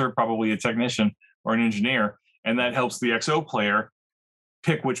officer, probably a technician or an engineer. And that helps the XO player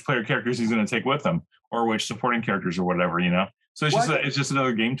pick which player characters he's going to take with him or which supporting characters or whatever, So it's just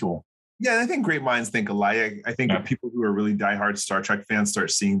another game tool. Yeah, I think great minds think alike. I think if people who are really diehard Star Trek fans start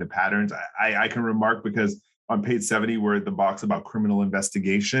seeing the patterns, I can remark because on page 70, where the box about criminal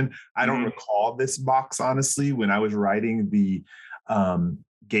investigation, I don't recall this box, honestly, when I was writing the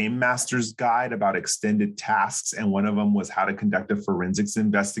Game Master's Guide about extended tasks, and one of them was how to conduct a forensics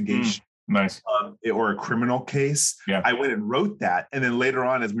investigation. Nice. Or a criminal case. Yeah. I went and wrote that. And then later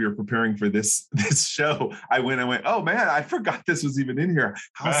on, as we were preparing for this show, I went, oh man, I forgot this was even in here.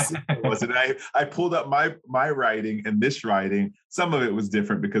 How simple was it? I pulled up my writing and this writing. Some of it was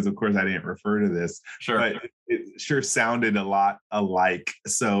different because of course I didn't refer to this. Sure. But it sure sounded a lot alike.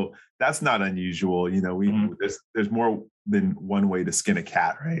 So that's not unusual. There's more than one way to skin a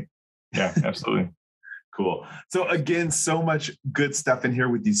cat, right? Yeah, absolutely. Cool. So again, so much good stuff in here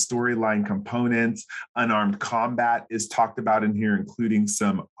with these storyline components. Unarmed combat is talked about in here, including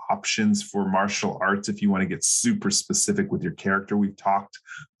some options for martial arts if you want to get super specific with your character. We've talked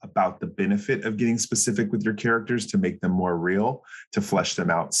about the benefit of getting specific with your characters to make them more real, to flesh them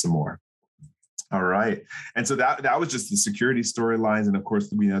out some more. All right. And so that was just the security storylines. And of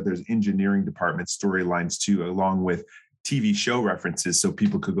course, we know there's engineering department storylines too, along with TV show references so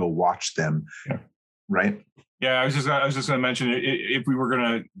people could go watch them. Yeah. Right. Yeah, I was just going to mention if we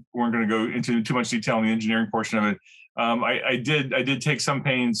weren't going to go into too much detail on the engineering portion of it. I did take some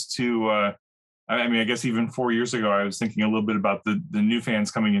pains to. I guess even 4 years ago, I was thinking a little bit about the new fans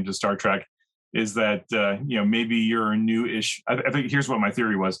coming into Star Trek. Is that maybe you're a newish. I think here's what my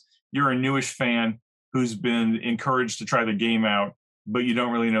theory was: you're a newish fan who's been encouraged to try the game out, but you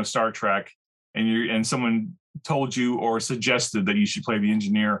don't really know Star Trek, and someone told you or suggested that you should play the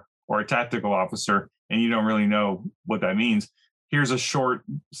engineer or a tactical officer, and you don't really know what that means. Here's a short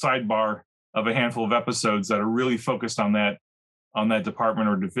sidebar of a handful of episodes that are really focused on that department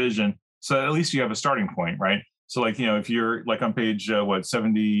or division. So at least you have a starting point, right? So if you're like on page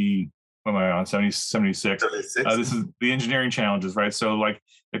 70, what am I on? 76. This is the engineering challenges, right? So like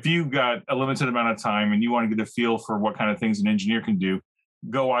if you've got a limited amount of time and you want to get a feel for what kind of things an engineer can do,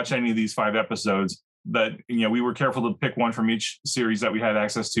 go watch any of these 5 episodes. That we were careful to pick one from each series that we had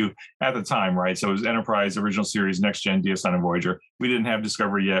access to at the time, right? So it was Enterprise, original series, Next Gen, DS9, and Voyager. We didn't have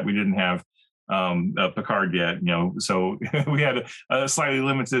Discovery yet. We didn't have Picard yet. So we had a slightly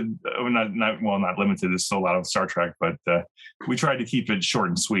limited, not limited. There's still a lot of Star Trek, but we tried to keep it short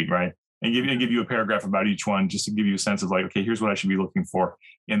and sweet, right? And give you a paragraph about each one, just to give you a sense of like, okay, here's what I should be looking for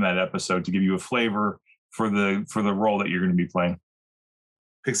in that episode to give you a flavor for the role that you're going to be playing.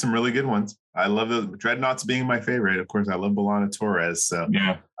 Pick some really good ones. I love the Dreadnoughts being my favorite. Of course, I love B'Elanna Torres, so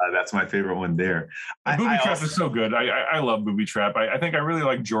yeah, that's my favorite one there. Booby Trap is so good. I love Booby Trap. I think I really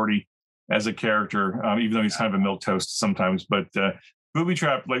like Geordi as a character, even though he's kind of a milquetoast sometimes. But Booby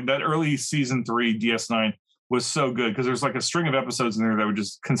Trap, like that early season 3 DS9 was so good because there's like a string of episodes in there that were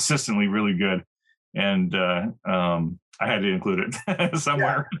just consistently really good, and I had to include it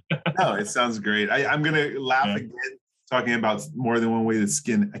somewhere. Yeah. No, it sounds great. I'm gonna laugh again, talking about more than one way to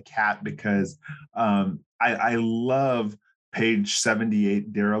skin a cat, because I love page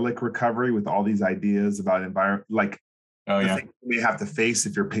 78, derelict recovery, with all these ideas about environment, like things you may have to face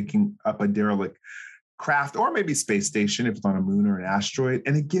if you're picking up a derelict craft, or maybe space station if it's on a moon or an asteroid.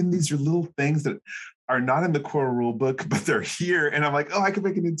 And again, these are little things that are not in the core rule book, but they're here. And I'm like, oh, I could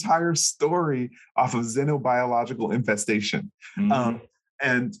make an entire story off of xenobiological infestation.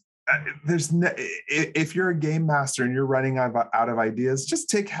 And if you're a game master and you're running out of ideas, just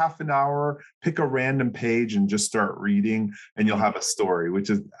take half an hour, pick a random page and just start reading, and you'll have a story, which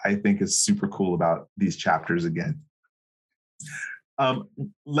I think is super cool about these chapters again.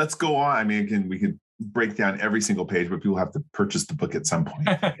 Let's go on. I mean, again, we could break down every single page, but people have to purchase the book at some point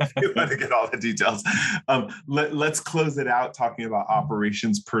if you want to get all the details. Let's close it out talking about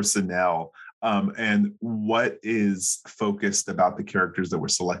operations personnel, and what is focused about the characters that were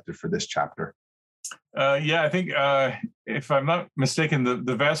selected for this chapter. I think if I'm not mistaken,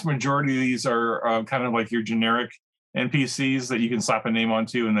 the vast majority of these are kind of like your generic NPCs that you can slap a name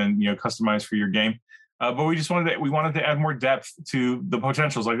onto and then customize for your game. But we wanted to add more depth to the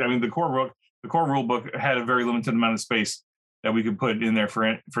potentials. Like, I mean, the core rule book had a very limited amount of space that we could put in there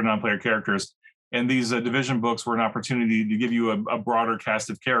for non-player characters. And these division books were an opportunity to give you a broader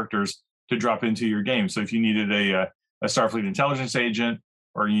cast of characters to drop into your game. So if you needed a Starfleet intelligence agent,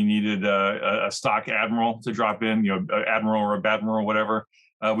 or you needed a stock admiral to drop in, admiral or a badmiral, whatever,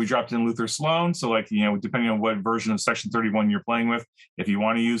 we dropped in Luther Sloan. So depending on what version of Section 31 you're playing with, if you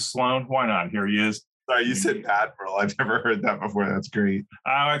want to use Sloan, why not? Here he is. Sorry, you said admiral. I've never heard that before. That's great.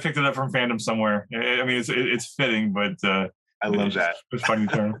 I picked it up from fandom somewhere. I mean, it's fitting, but I love that. It's a funny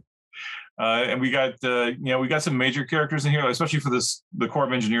term. And we got some major characters in here, especially for the Corps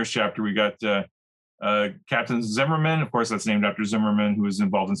of Engineers chapter. We got Captain Zimmerman. Of course, that's named after Zimmerman, who was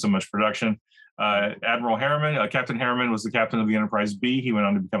involved in so much production. Admiral Harriman. Captain Harriman was the captain of the Enterprise B. He went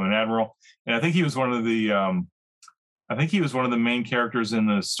on to become an admiral, and I think he was one of the main characters in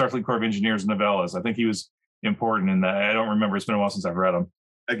the Starfleet Corps of Engineers novellas. I think he was important in that. I don't remember. It's been a while since I've read them.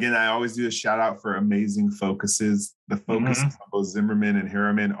 Again, I always do a shout out for amazing focuses. The focuses of both Zimmerman and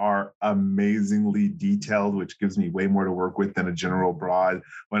Harriman are amazingly detailed, which gives me way more to work with than a general broad.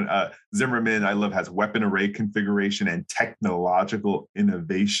 When Zimmerman, I love, has weapon array configuration and technological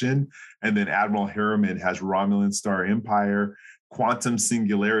innovation. And then Admiral Harriman has Romulan Star Empire, quantum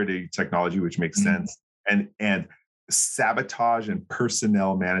singularity technology, which makes sense, and sabotage and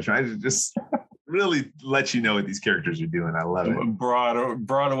personnel management. I just really let you know what these characters are doing. I love it. Broad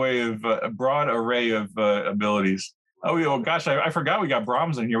array of abilities. Oh, gosh, I forgot we got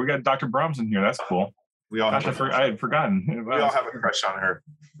Brahms in here. We got Dr. Brahms in here. That's cool. I had forgotten. We all have a crush on her.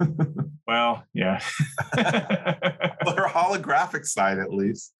 Well, yeah. Well, her holographic side, at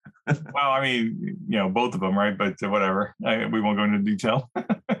least. Well, I mean, both of them, right? But whatever. We won't go into detail.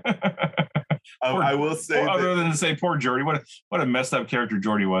 I will say, other than to say, poor Geordi. What a messed up character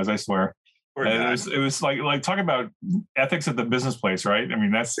Geordi was. I swear. It was like talking about ethics at the business place, right? I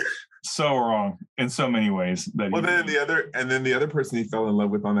mean, that's so wrong in so many ways. Then the other person he fell in love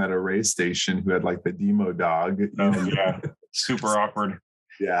with on that array station, who had like the demo dog. Yeah, super awkward.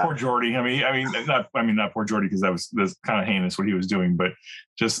 Yeah, poor Geordi. I mean, not poor Geordi, because that was kind of heinous what he was doing, but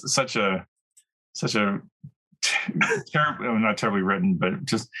just such a terrible, not terribly written, but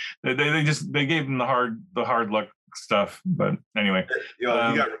just they gave him the hard luck stuff. But anyway, he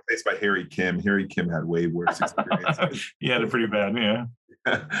got replaced by Harry Kim. Harry Kim had way worse experience. He had it pretty bad. Yeah.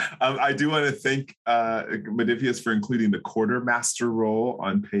 I do want to thank Modiphius for including the quartermaster role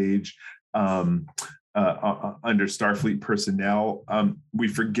on page under Starfleet personnel. We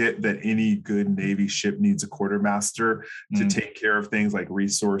forget that any good Navy ship needs a quartermaster to take care of things like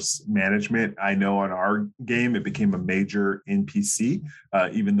resource management. I know on our game, it became a major NPC,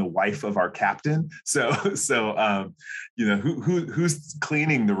 even the wife of our captain. So who's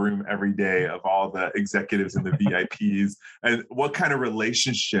cleaning the room every day of all the executives and the VIPs, and what kind of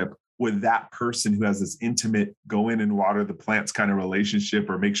relationship with that person who has this intimate go in and water the plants kind of relationship,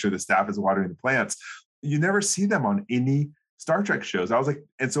 or make sure the staff is watering the plants. You never see them on any Star Trek shows. I was like,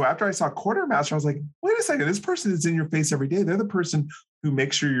 and so after I saw Quartermaster, I was like, wait a second, this person is in your face every day. They're the person who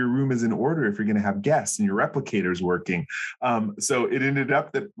makes sure your room is in order if you're going to have guests and your replicators working. So it ended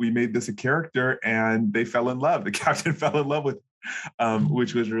up that we made this a character and they fell in love. The captain fell in love with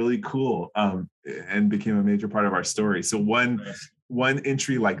which was really cool, and became a major part of our story. So one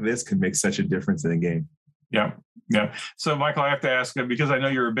entry like this can make such a difference in a game. Yeah. So, Michael, I have to ask, because I know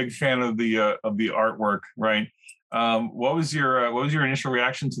you're a big fan of the artwork, right? What was your initial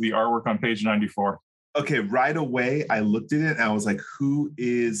reaction to the artwork on page 94? Okay, right away, I looked at it and I was like, who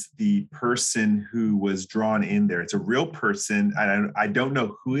is the person who was drawn in there? It's a real person. I don't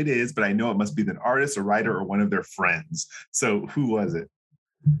know who it is, but I know it must be an artist, a writer, or one of their friends. So who was it?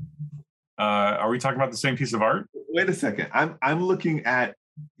 Are we talking about the same piece of art? Wait a second. I'm looking at,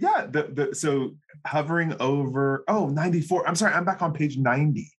 yeah, so hovering over, 94. I'm sorry, I'm back on page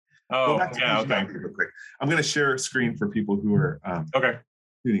 90. Oh, Go back to page 90 real quick. I'm going to share a screen for people who are okay.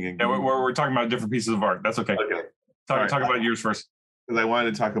 tuning in. Yeah, we're talking about different pieces of art. That's okay. Okay. Talk about yours first. Because I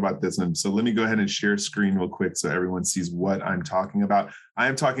wanted to talk about this one. So let me go ahead and share screen real quick so everyone sees what I'm talking about. I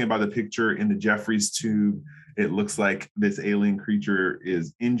am talking about the picture in the Jefferies tube. It looks like this alien creature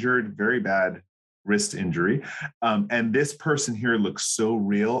is injured, very bad wrist injury. And this person here looks so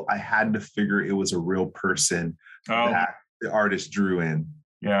real. I had to figure it was a real person that the artist drew in.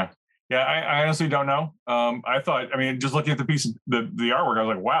 Yeah. Yeah, I honestly don't know. I thought, just looking at the piece, the artwork, I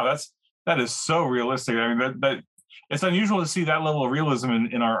was like, wow, that is so realistic. I mean, that it's unusual to see that level of realism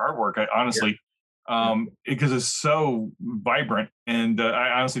in our artwork, honestly, because it's so vibrant. And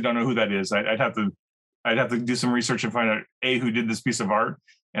I honestly don't know who that is. I'd have to do some research and find out who did this piece of art,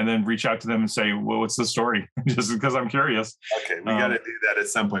 and then reach out to them and say, well, what's the story? Just because I'm curious. Okay, we got to do that at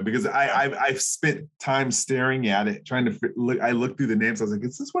some point, because I've spent time staring at it, trying to look. I looked through the names. I was like,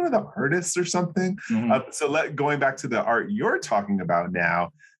 is this one of the artists or something? Mm-hmm. Going back to the art you're talking about now,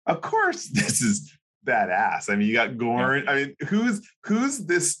 of course, this is badass. I mean, you got Gorn. Yeah. I mean, who's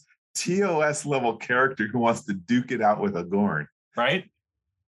this TOS level character who wants to duke it out with a Gorn? Right.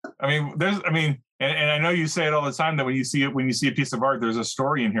 And I know you say it all the time that when you see a piece of art, there's a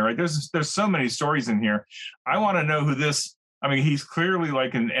story in here, right? There's so many stories in here. I want to know who this. I mean, he's clearly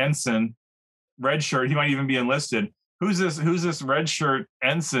like an ensign, red shirt. He might even be enlisted. Who's this red shirt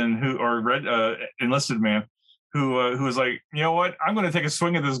ensign enlisted man who is like, you know what? I'm going to take a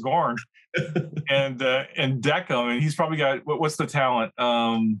swing at this Gorn and deck him. And he's probably got what's the talent?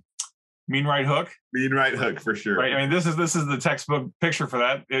 Mean Right Hook? Mean Right Hook, for sure. Right. I mean, this is the textbook picture for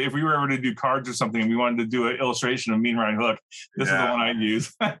that. If we were ever to do cards or something and we wanted to do an illustration of Mean Right Hook, this is the one I'd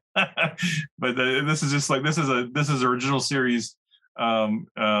use. But this is just like, this is original series,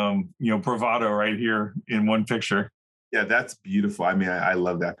 bravado right here in one picture. Yeah, that's beautiful. I mean, I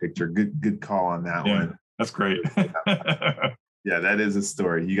love that picture. Good call on that one. That's great. Yeah, that is a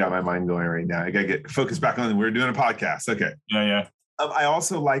story. You got my mind going right now. I got to get focused back on it. We're doing a podcast. Okay. Yeah. I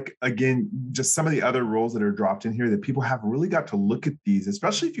also like, again, just some of the other roles that are dropped in here that people have really got to look at these,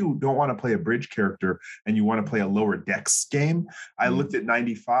 especially if you don't want to play a bridge character and you want to play a lower decks game. I looked at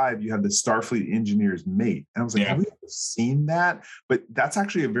 95, you have the Starfleet Engineer's Mate. And I was like, have we ever seen that? But that's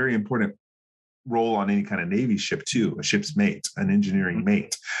actually a very important role on any kind of Navy ship too, a ship's mate, an engineering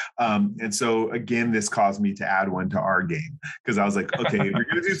mate. And so again, this caused me to add one to our game, because I was like, okay, if you're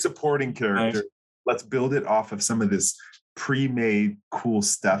going to do supporting character, let's build it off of some of this pre-made cool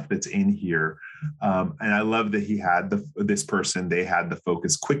stuff that's in here. And I love that he had they had the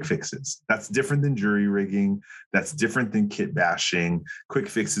focus quick fixes. That's different than jury rigging. That's different than kit bashing. Quick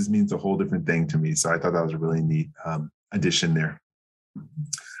fixes means a whole different thing to me. So I thought that was a really neat addition there.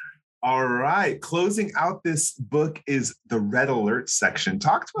 All right. Closing out this book is the Red Alert section.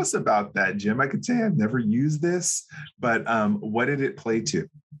 Talk to us about that, Jim. I could say I've never used this, but what did it play to?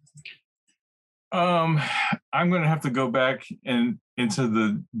 I'm going to have to go back into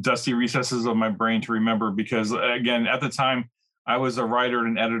the dusty recesses of my brain to remember, because again, at the time I was a writer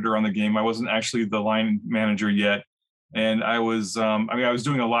and an editor on the game. I wasn't actually the line manager yet. And I was, I was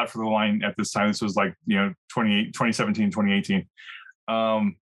doing a lot for the line at this time. This was like, 2017, 2018.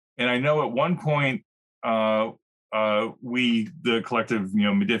 And I know at one point, we, the collective,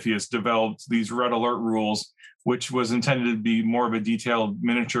 Modiphius, developed these Red Alert rules, which was intended to be more of a detailed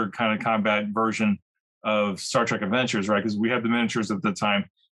miniature kind of combat version of Star Trek Adventures, right? Because we had the miniatures at the time,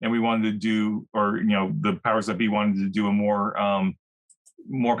 and we wanted to do, or the powers that be wanted to do a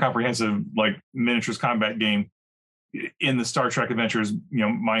more comprehensive like miniatures combat game in the Star Trek Adventures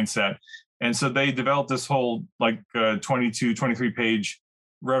mindset. And so they developed this whole like 22, 23 page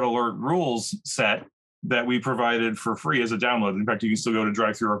Red Alert rules set that we provided for free as a download. In fact, you can still go to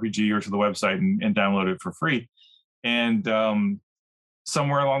DriveThruRPG or to the website and download it for free. And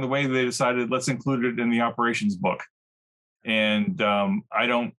somewhere along the way, they decided, let's include it in the operations book. And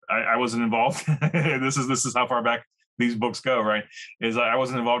I wasn't involved. This is how far back these books go, right? I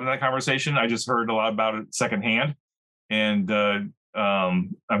wasn't involved in that conversation. I just heard a lot about it secondhand. And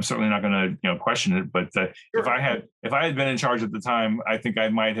I'm certainly not going to question it. But sure. If I had been in charge at the time, I think I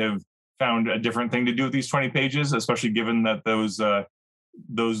might have found a different thing to do with these 20 pages, especially given that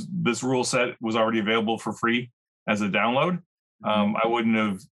this rule set was already available for free as a download. I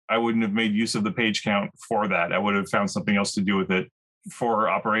wouldn't I wouldn't have made use of the page count for that. I would have found something else to do with it for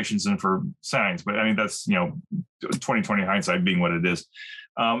operations and for signs. But I mean, that's 2020 hindsight being what it is.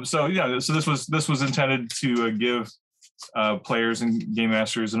 So this was intended to give players and game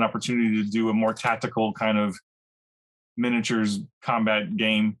masters an opportunity to do a more tactical kind of miniatures combat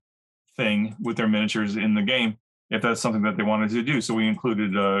game thing with their miniatures in the game, if that's something that they wanted to do. So we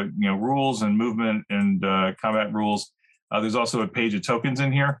included rules and movement and combat rules. There's also a page of tokens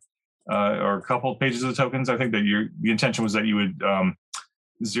in here, or a couple of pages of tokens. I think that the intention was that you would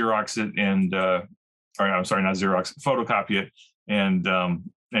Xerox it and photocopy it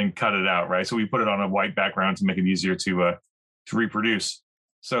and cut it out, right? So we put it on a white background to make it easier to reproduce.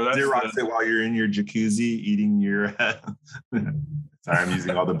 So that's Xerox it while you're in your jacuzzi eating your. Sorry, I'm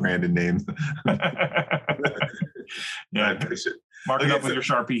using all the branded names. Yeah, mark it up with your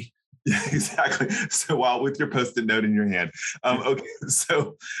Sharpie. Yeah, exactly. So while with your Post-it note in your hand. Okay,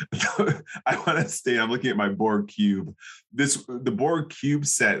 so I want to stay. I'm looking at my Borg cube. The Borg cube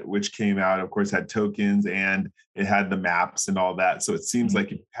set, which came out, of course, had tokens and it had the maps and all that. So it seems like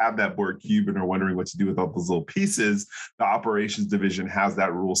if you have that Borg cube and are wondering what to do with all those little pieces, the operations division has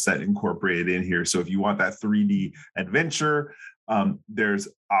that rule set incorporated in here. So if you want that 3D adventure, there's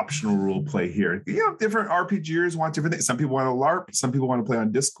optional role play here. Different RPGers want different things. Some people want to LARP. Some people want to play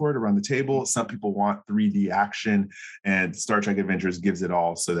on Discord around the table. Some people want 3D action, and Star Trek Adventures gives it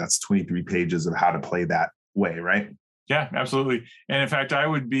all. So that's 23 pages of how to play that way, right? Yeah, absolutely. And in fact, I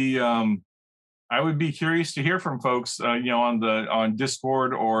would be curious to hear from folks, on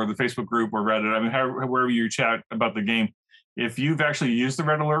Discord or the Facebook group or Reddit. I mean, wherever you chat about the game. If you've actually used the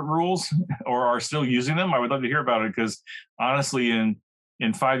Red Alert rules or are still using them, I would love to hear about it, because honestly,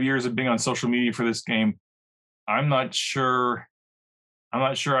 in 5 years of being on social media for this game, I'm not sure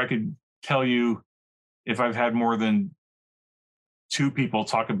I could tell you if I've had more than 2 people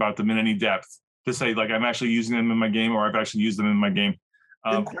talk about them in any depth to say, like, I'm actually using them in my game, or I've actually used them in my game.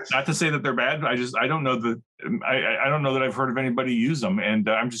 Not to say that they're bad. I don't know I don't know that I've heard of anybody use them, and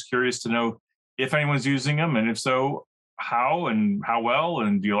I'm just curious to know if anyone's using them, and if so, how and how well,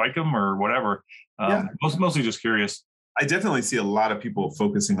 and do you like them or whatever. Mostly just curious. I definitely see a lot of people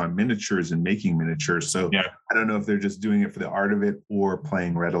focusing on miniatures and making miniatures. So yeah. I don't know if they're just doing it for the art of it or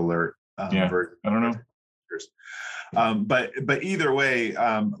playing Red Alert. I don't know. But either way,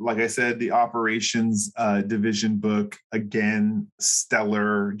 like I said, the operations division book, again,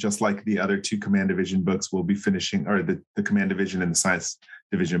 stellar, just like the other 2 command division books we'll be finishing, or the command division and the science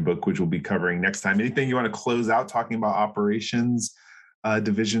division book, which we'll be covering next time. Anything you want to close out talking about operations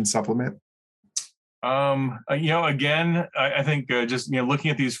division supplement? Again, I think just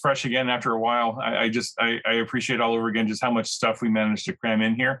looking at these fresh again after a while, I appreciate all over again just how much stuff we managed to cram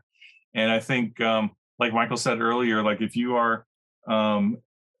in here. And I think like Michael said earlier, like if you are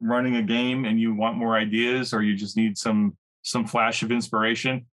running a game and you want more ideas, or you just need some flash of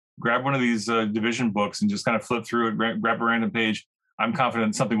inspiration, grab one of these division books and just kind of flip through it, grab a random page. I'm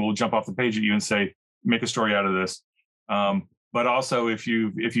confident something will jump off the page at you and say, make a story out of this. But also, if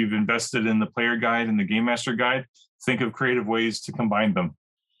you've invested in the player guide and the game master guide, think of creative ways to combine them.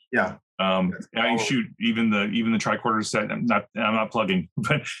 Yeah. I shoot even the tricorder set. I'm not plugging,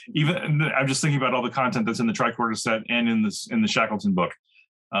 but even I'm just thinking about all the content that's in the tricorder set and in the Shackleton book.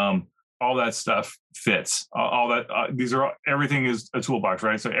 All that stuff fits. All that everything is a toolbox,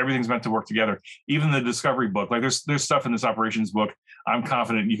 right? So everything's meant to work together. Even the discovery book, like there's stuff in this operations book I'm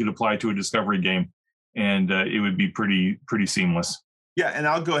confident you could apply to a discovery game, and it would be pretty seamless. Yeah, and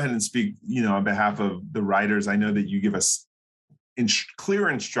I'll go ahead and speak, on behalf of the writers. I know that you give us clear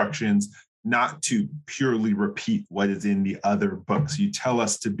instructions not to purely repeat what is in the other books. You tell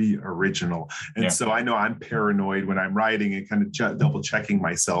us to be original. And so I know I'm paranoid when I'm writing and kind of double checking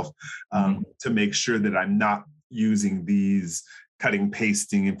myself to make sure that I'm not using these cutting,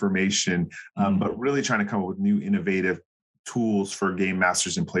 pasting information, but really trying to come up with new innovative tools for game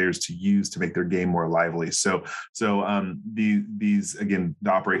masters and players to use to make their game more lively. So these again,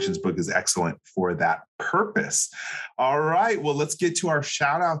 the operations book is excellent for that purpose. All right, well, let's get to our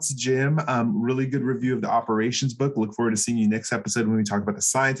shout outs, Jim. Really good review of the operations book. Look forward to seeing you next episode when we talk about the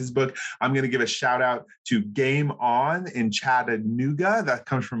sciences book. I'm going to give a shout out to Game On in Chattanooga. That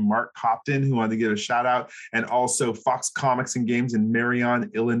comes from Mark Copton, who wanted to give a shout out, and also Fox Comics and Games in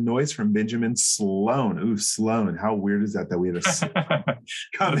Marion, Illinois, from Benjamin Sloan. Ooh, Sloan. How weird is that we had a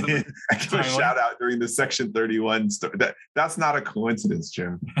come in and give a shout out during the Section 31 story? That's not a coincidence,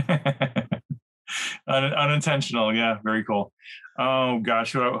 Jim. Unintentional. Yeah, very cool. Oh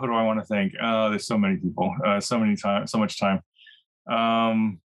gosh, who do I want to thank? There's so many people, so much time.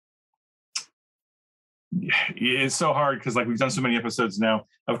 it's so hard because like we've done so many episodes now.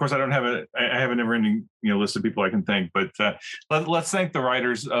 Of course, I have a never-ending list of people I can thank, but let's thank the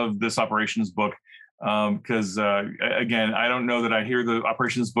writers of this operations book, because again, I don't know that I hear the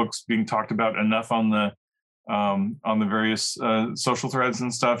operations books being talked about enough on the various social threads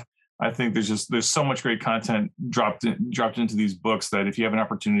and stuff. I think there's so much great content dropped into these books that if you have an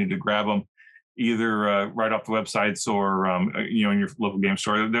opportunity to grab them, either right off the websites or in your local game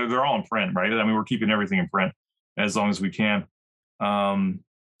store, they're all in print, right? I mean, we're keeping everything in print as long as we can.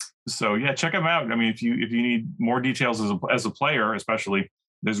 So yeah, check them out. I mean, if you need more details as a player, especially,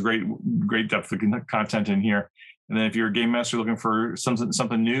 there's great depth of content in here. And then if you're a game master looking for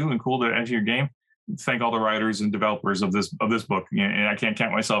something new and cool to add to your game, thank all the writers and developers of this book. And I can't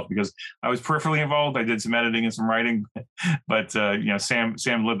count myself because I was peripherally involved. I did some editing and some writing, but Sam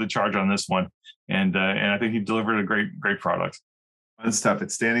led the charge on this one, and I think he delivered a great product. Fun stuff.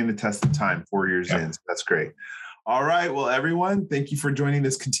 It's standing the test of time 4 years in. So that's great. All right. Well, everyone, thank you for joining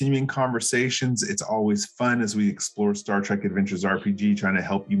this continuing conversations. It's always fun as we explore Star Trek Adventures RPG, trying to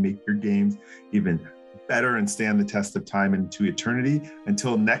help you make your games even better and stand the test of time into eternity.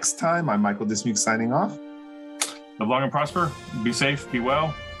 Until next time, I'm Michael Dismuke signing off. Live long and prosper. Be safe. Be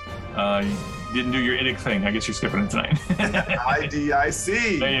well. You didn't do your IDIC thing. I guess you're skipping it tonight.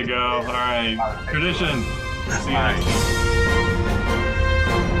 IDIC. There you go. All right. Tradition. See you next time.